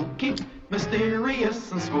they're kooky, mysterious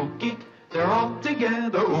and spooky. They're all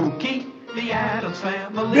together ooky. The Addams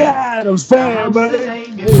Family. The Addams Family.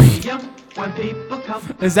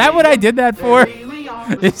 Is that what I did that for?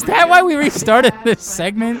 Is that why we restarted this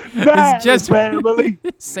segment? It's just family.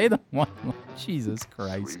 Say the one. Jesus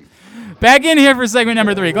Christ. Back in here for segment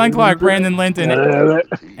number 3. Glenn Clark, Brandon Linton,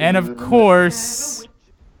 and of course,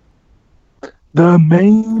 the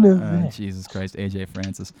main event. Jesus Christ, AJ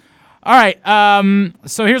Francis. All right,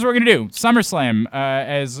 so here's what we're going to do. SummerSlam,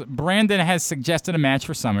 as Brandon has suggested a match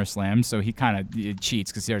for SummerSlam, so he kind of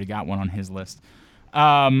cheats because he already got one on his list.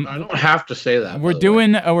 I don't have to say that.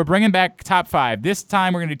 We're bringing back top 5. This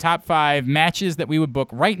time we're going to do top 5 matches that we would book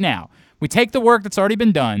right now. We take the work that's already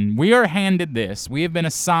been done. We are handed this. We have been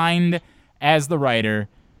assigned as the writer.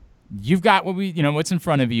 You've got what's in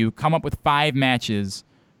front of you. Come up with 5 matches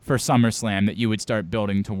for SummerSlam that you would start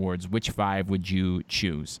building towards. Which 5 would you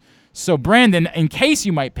choose? So, Brandon, in case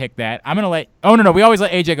you might pick that, I'm going to let... Oh, no, we always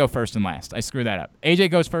let AJ go first and last. I screw that up.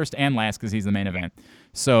 AJ goes first and last because he's the main event.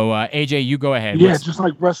 So, AJ, you go ahead. Yeah, just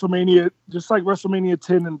like WrestleMania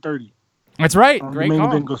 10 and 30. That's right. Great call.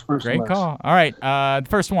 Event goes first. Great call. All right, the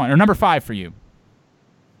first one, or number 5 for you.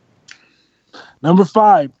 Number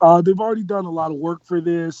 5. They've already done a lot of work for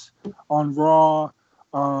this on Raw,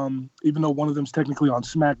 even though one of them's technically on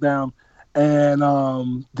SmackDown. And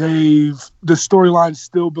the storyline's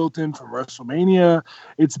still built in from WrestleMania.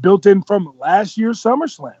 It's built in from last year's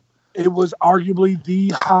SummerSlam. It was arguably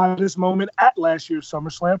the hottest moment at last year's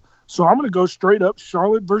SummerSlam. So I'm going to go straight up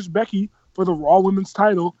Charlotte versus Becky for the Raw Women's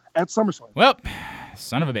title at SummerSlam. Well,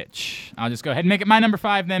 son of a bitch. I'll just go ahead and make it my number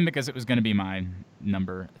 5 then because it was going to be my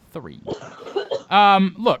number 3.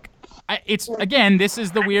 Look, it's again, this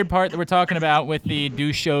is the weird part that we're talking about with the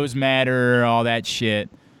do shows matter, all that shit.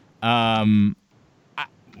 Why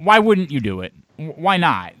wouldn't you do it? Why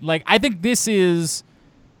not? Like, I think this is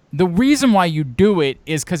the reason why you do it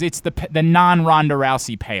is because it's the non-Ronda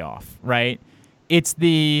Rousey payoff, right? It's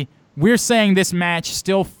we're saying this match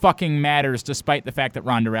still fucking matters despite the fact that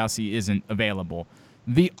Ronda Rousey isn't available.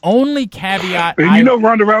 The only caveat... And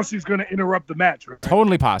Ronda Rousey's going to interrupt the match, right?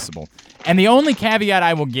 Totally possible. And the only caveat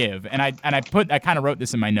I will give, and I kind of wrote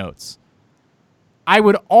this in my notes, I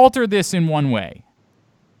would alter this in one way.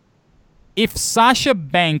 If Sasha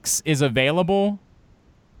Banks is available,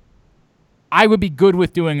 I would be good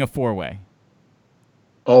with doing a 4-way.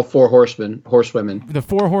 All 4 horsewomen. The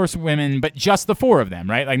 4 horsewomen, but just the 4 of them,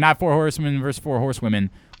 right? Like not 4 horsewomen versus 4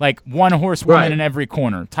 horsewomen, like 1 horsewoman in every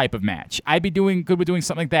corner type of match. I'd be good with doing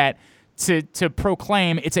something like that to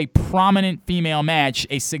proclaim it's a prominent female match,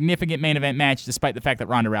 a significant main event match, despite the fact that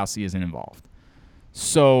Ronda Rousey isn't involved.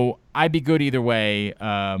 So I'd be good either way,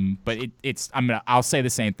 but I'll say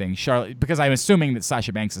the same thing. Charlotte, because I'm assuming that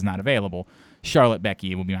Sasha Banks is not available. Charlotte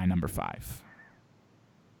Becky will be my number 5.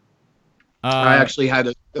 I actually had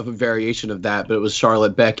a variation of that, but it was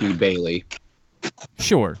Charlotte, Becky, Bayley.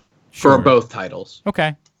 Sure. For both titles.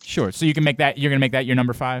 Okay, sure. So you can make that. You're gonna make that your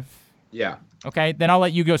number 5. Yeah. Okay, then I'll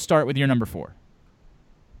let you go start with your number 4.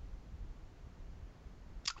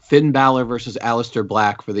 Finn Balor versus Aleister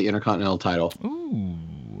Black for the Intercontinental title.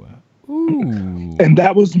 Ooh. And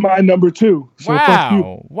that was my number 2. So fuck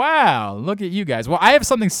you. Wow. Look at you guys. Well, I have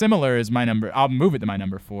something similar as my number. I'll move it to my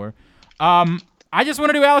number 4. I just want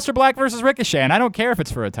to do Aleister Black versus Ricochet, and I don't care if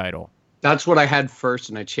it's for a title. That's what I had first,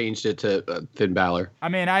 and I changed it to Finn Balor. I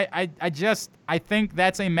mean, I think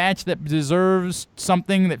that's a match that deserves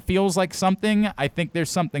something that feels like something. I think there's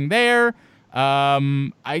something there.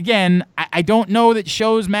 Again, I don't know that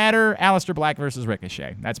shows matter. Aleister Black versus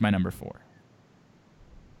Ricochet. That's my number 4.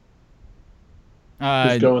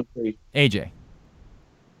 Who's going 3? AJ.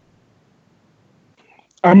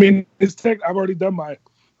 I mean, I've already done my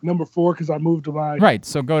number 4 because I moved to my... Right,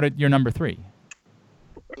 so go to your number 3.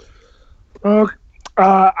 We've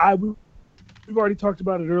already talked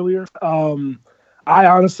about it earlier. I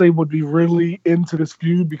honestly would be really into this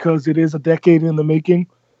feud because it is a decade in the making.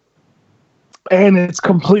 And it's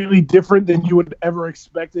completely different than you would ever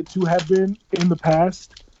expect it to have been in the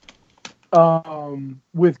past.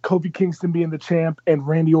 With Kofi Kingston being the champ and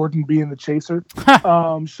Randy Orton being the chaser.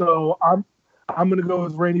 So I'm going to go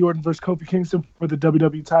with Randy Orton versus Kofi Kingston for the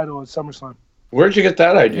WWE title at SummerSlam. Where'd you get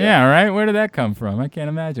that idea? Yeah, right. Where did that come from? I can't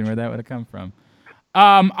imagine where that would have come from.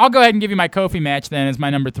 I'll go ahead and give you my Kofi match then as my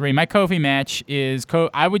number 3. My Kofi match is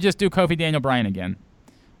I would just do Kofi Daniel Bryan again.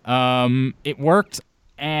 It worked,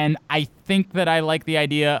 and I think that I like the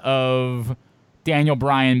idea of Daniel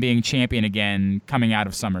Bryan being champion again coming out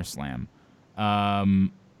of SummerSlam.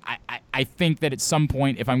 I think that at some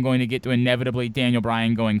point, if I'm going to get to inevitably Daniel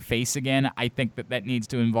Bryan going face again, I think that needs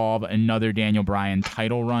to involve another Daniel Bryan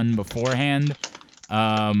title run beforehand.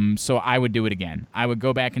 So I would do it again. I would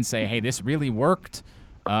go back and say, hey, this really worked.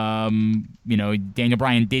 Daniel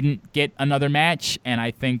Bryan didn't get another match, and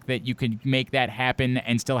I think that you could make that happen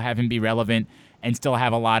and still have him be relevant and still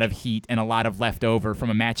have a lot of heat and a lot of leftover from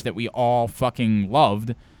a match that we all fucking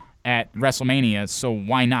loved at WrestleMania, so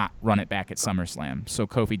why not run it back at SummerSlam? So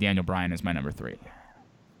Kofi Daniel Bryan is my number 3.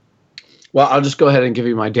 Well, I'll just go ahead and give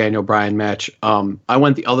you my Daniel Bryan match. I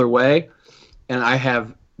went the other way, and I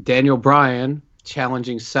have Daniel Bryan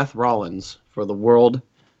challenging Seth Rollins for the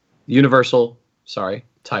Universal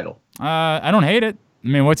title. I don't hate it. I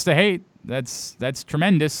mean, what's to hate? That's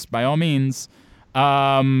tremendous, by all means.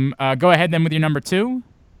 Go ahead then with your number 2.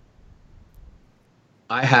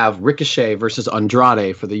 I have Ricochet versus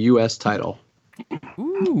Andrade for the U.S. title.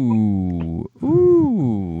 Ooh,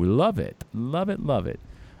 love it. My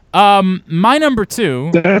number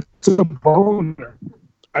 2. That's a boner.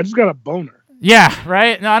 I just got a boner. Yeah,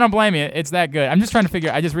 right? No, I don't blame you. It's that good. I'm just trying to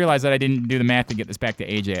figure. I just realized that I didn't do the math to get this back to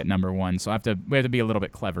AJ at number 1, so we have to be a little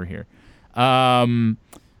bit clever here.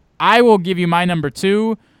 I will give you my number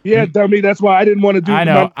 2. Yeah, dummy. That's why I didn't want to do. I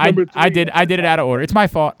know. Number 3. I did it out of order. It's my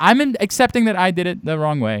fault. I'm accepting that I did it the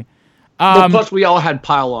wrong way. Plus, we all had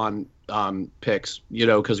pile-on picks,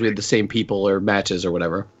 because we had the same people or matches or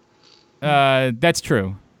whatever. That's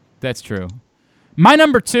true. My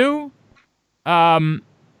number 2. My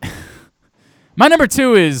number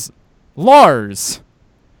 2 is Lars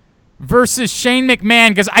versus Shane McMahon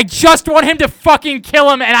because I just want him to fucking kill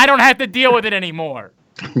him and I don't have to deal with it anymore.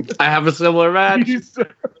 I have a similar match.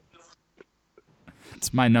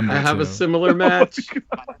 It's my number 2. I have a similar match.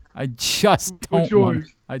 I just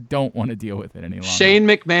don't want to deal with it any longer. Shane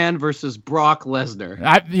McMahon versus Brock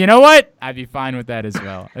Lesnar. You know what? I'd be fine with that as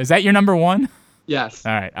well. Is that your number 1? Yes.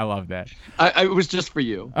 All right. I love that. It was just for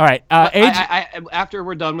you. All right. AJ, after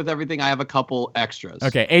we're done with everything, I have a couple extras.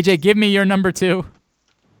 Okay. AJ, give me your number 2.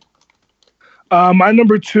 My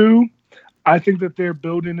number 2, I think that they're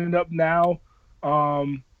building it up now.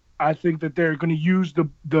 I think that they're going to use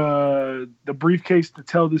the briefcase to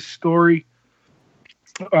tell this story.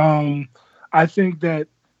 I think that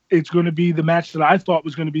it's going to be the match that I thought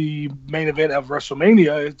was going to be main event of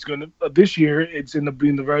WrestleMania. It's going to this year. It's going to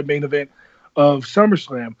be the main event of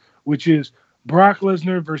SummerSlam, which is Brock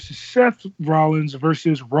Lesnar versus Seth Rollins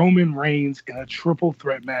versus Roman Reigns in a triple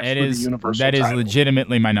threat match for the Universal title. That is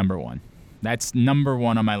legitimately my number 1. That's number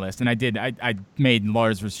 1 on my list. And I made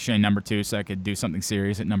Lars versus Shane number 2 so I could do something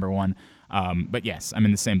serious at number 1. But yes, I'm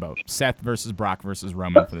in the same boat. Seth versus Brock versus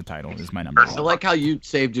Roman for the title is my number 1. I like how you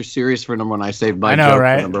saved your serious for number 1. I saved my I know, joke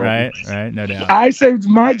right? for number 1. Right, no doubt. I saved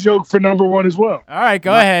my joke for number 1 as well. All right,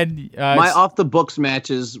 go ahead. My off the books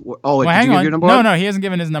matches. Oh, wait, hang did you on. give your number 1? No, he hasn't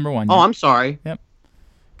given his number 1 yet. Oh, I'm sorry. Yep.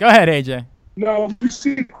 Go ahead, AJ. No, you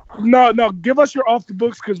see, no. Give us your off the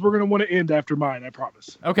books because we're gonna want to end after mine. I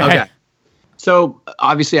promise. Okay. So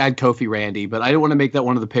obviously I had Kofi Randy, but I didn't want to make that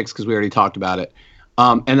one of the picks because we already talked about it.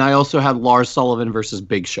 And I also had Lars Sullivan versus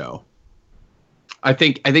Big Show. I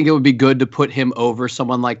think it would be good to put him over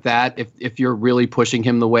someone like that if you're really pushing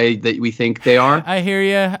him the way that we think they are. I hear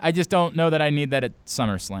you. I just don't know that I need that at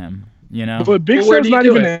SummerSlam. You know, but Big Show's not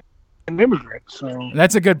even an immigrant, so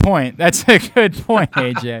that's a good point.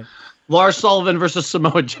 AJ. Lars Sullivan versus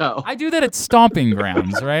Samoa Joe. I do that at Stomping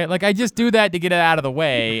Grounds, right? Like I just do that to get it out of the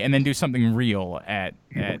way and then do something real at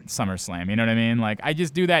SummerSlam. You know what I mean? Like I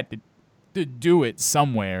just do that to do it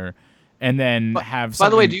somewhere and then have something. By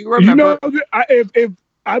the way, do you remember? If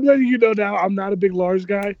I'm letting you know now, I'm not a big Lars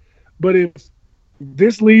guy, but if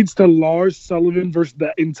this leads to Lars Sullivan versus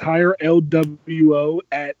the entire LWO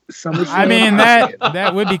at SummerSlam. I mean,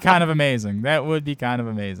 that would be kind of amazing. That would be kind of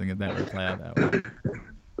amazing if that would play out that way.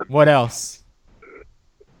 What else?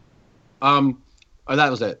 Oh, that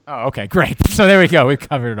was it. Oh, okay, great. So there we go. We've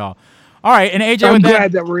covered it all. All right, and AJ, I'm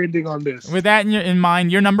glad that we're ending on this. With that in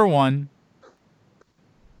mind, you're number 1.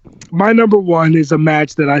 My number 1 is a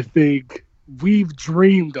match that I think we've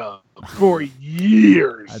dreamed of for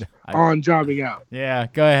years on Jobbing Out. Yeah,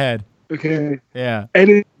 go ahead. Okay. Yeah.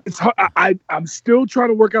 And it's I'm still trying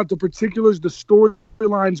to work out the particulars. The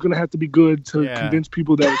storyline is going to have to be good to convince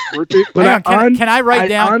people that it's worth it. But can I write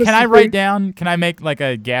down? Can I write down? Can I make like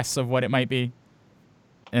a guess of what it might be?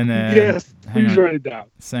 And then yes, please write it down.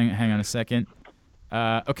 Hang on a second.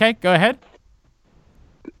 Okay, go ahead.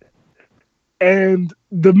 And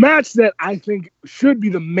the match that I think should be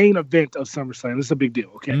the main event of SummerSlam, this is a big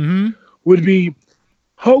deal, okay, would be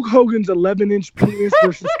Hulk Hogan's 11-inch penis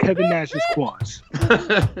versus Kevin Nash's quads.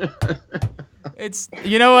 It's,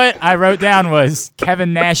 you know what I wrote down was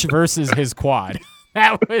Kevin Nash versus his quad.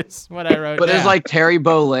 That was what I wrote down. But it's like Terry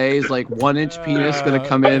Bollay's like 1-inch penis going to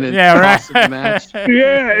come in and toss the match.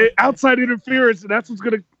 Yeah, outside interference, and that's what's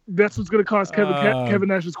gonna cost Kevin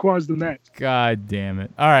Nash's quads the match. God damn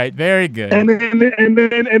it! All right, very good. And then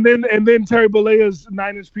Terry Bollea's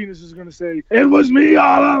 9-inch penis is gonna say, "It was me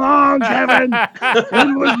all along, Kevin.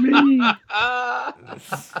 It was me."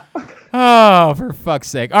 Oh, for fuck's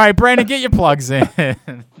sake! All right, Brandon, get your plugs in.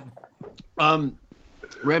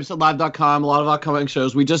 RamsteadLive.com, a lot of upcoming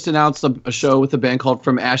shows. We just announced a show with a band called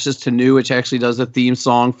From Ashes to New, which actually does a theme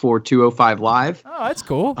song for 205 Live. Oh, that's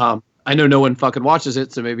cool. I know no one fucking watches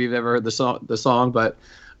it, so maybe you've never heard the song, but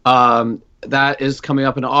that is coming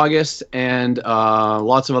up in August, and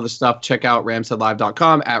lots of other stuff. Check out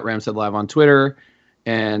RamsteadLive.com, at RamsteadLive on Twitter,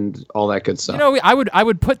 and all that good stuff. You know, I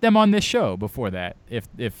would put them on this show before that if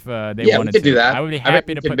they wanted we could to. do that. I would be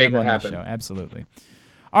happy to put them on this show. Absolutely.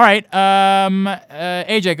 All right,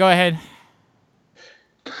 AJ, go ahead.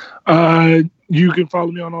 You can follow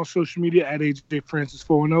me on all social media at AJ Francis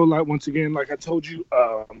 410. Once again, like I told you,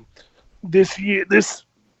 this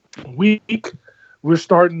week, we're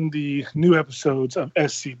starting the new episodes of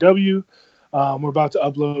SCW. We're about to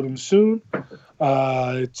upload them soon.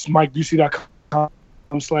 It's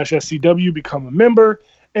MikeBusey.com/SCW. Become a member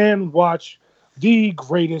and watch the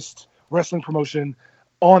greatest wrestling promotion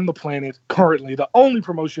on the planet currently, the only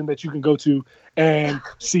promotion that you can go to and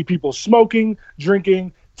see people smoking,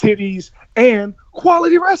 drinking, titties, and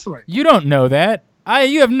quality wrestling. You don't know that.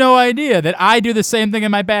 You have no idea that I do the same thing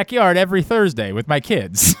in my backyard every Thursday with my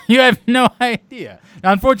kids. You have no idea.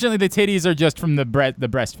 Now, unfortunately, the titties are just from the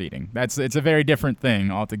breastfeeding. It's a very different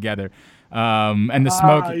thing altogether. And the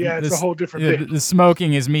smoking, it's a whole different thing. The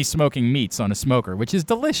smoking is me smoking meats on a smoker, which is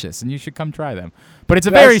delicious, and you should come try them. But it's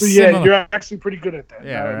a very similar. Yeah, you're actually pretty good at that.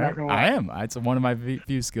 Yeah, right? I am. It's one of my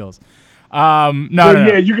few skills. Yeah,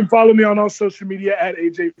 you can follow me on all social media at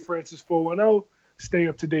AJ Francis 410. Stay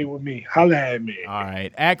up to date with me. Holla at me. All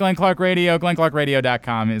right. At Glenn Clark Radio,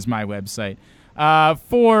 glennclarkradio.com is my website.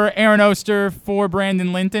 For Aaron Oster, for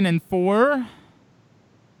Brandon Linton, and for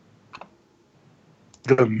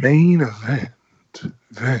the main event.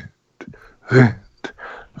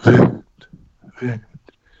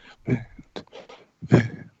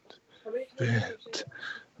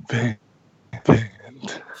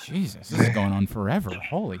 Jesus, this is going on forever.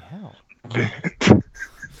 Holy hell.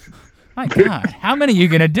 My God, how many are you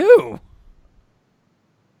going to do?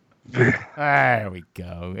 There we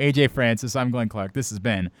go. AJ Francis, I'm Glenn Clark. This has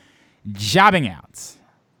been Jobbing out.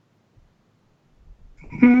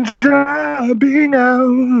 Jobbing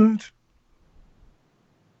out.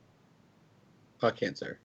 Fuck cancer.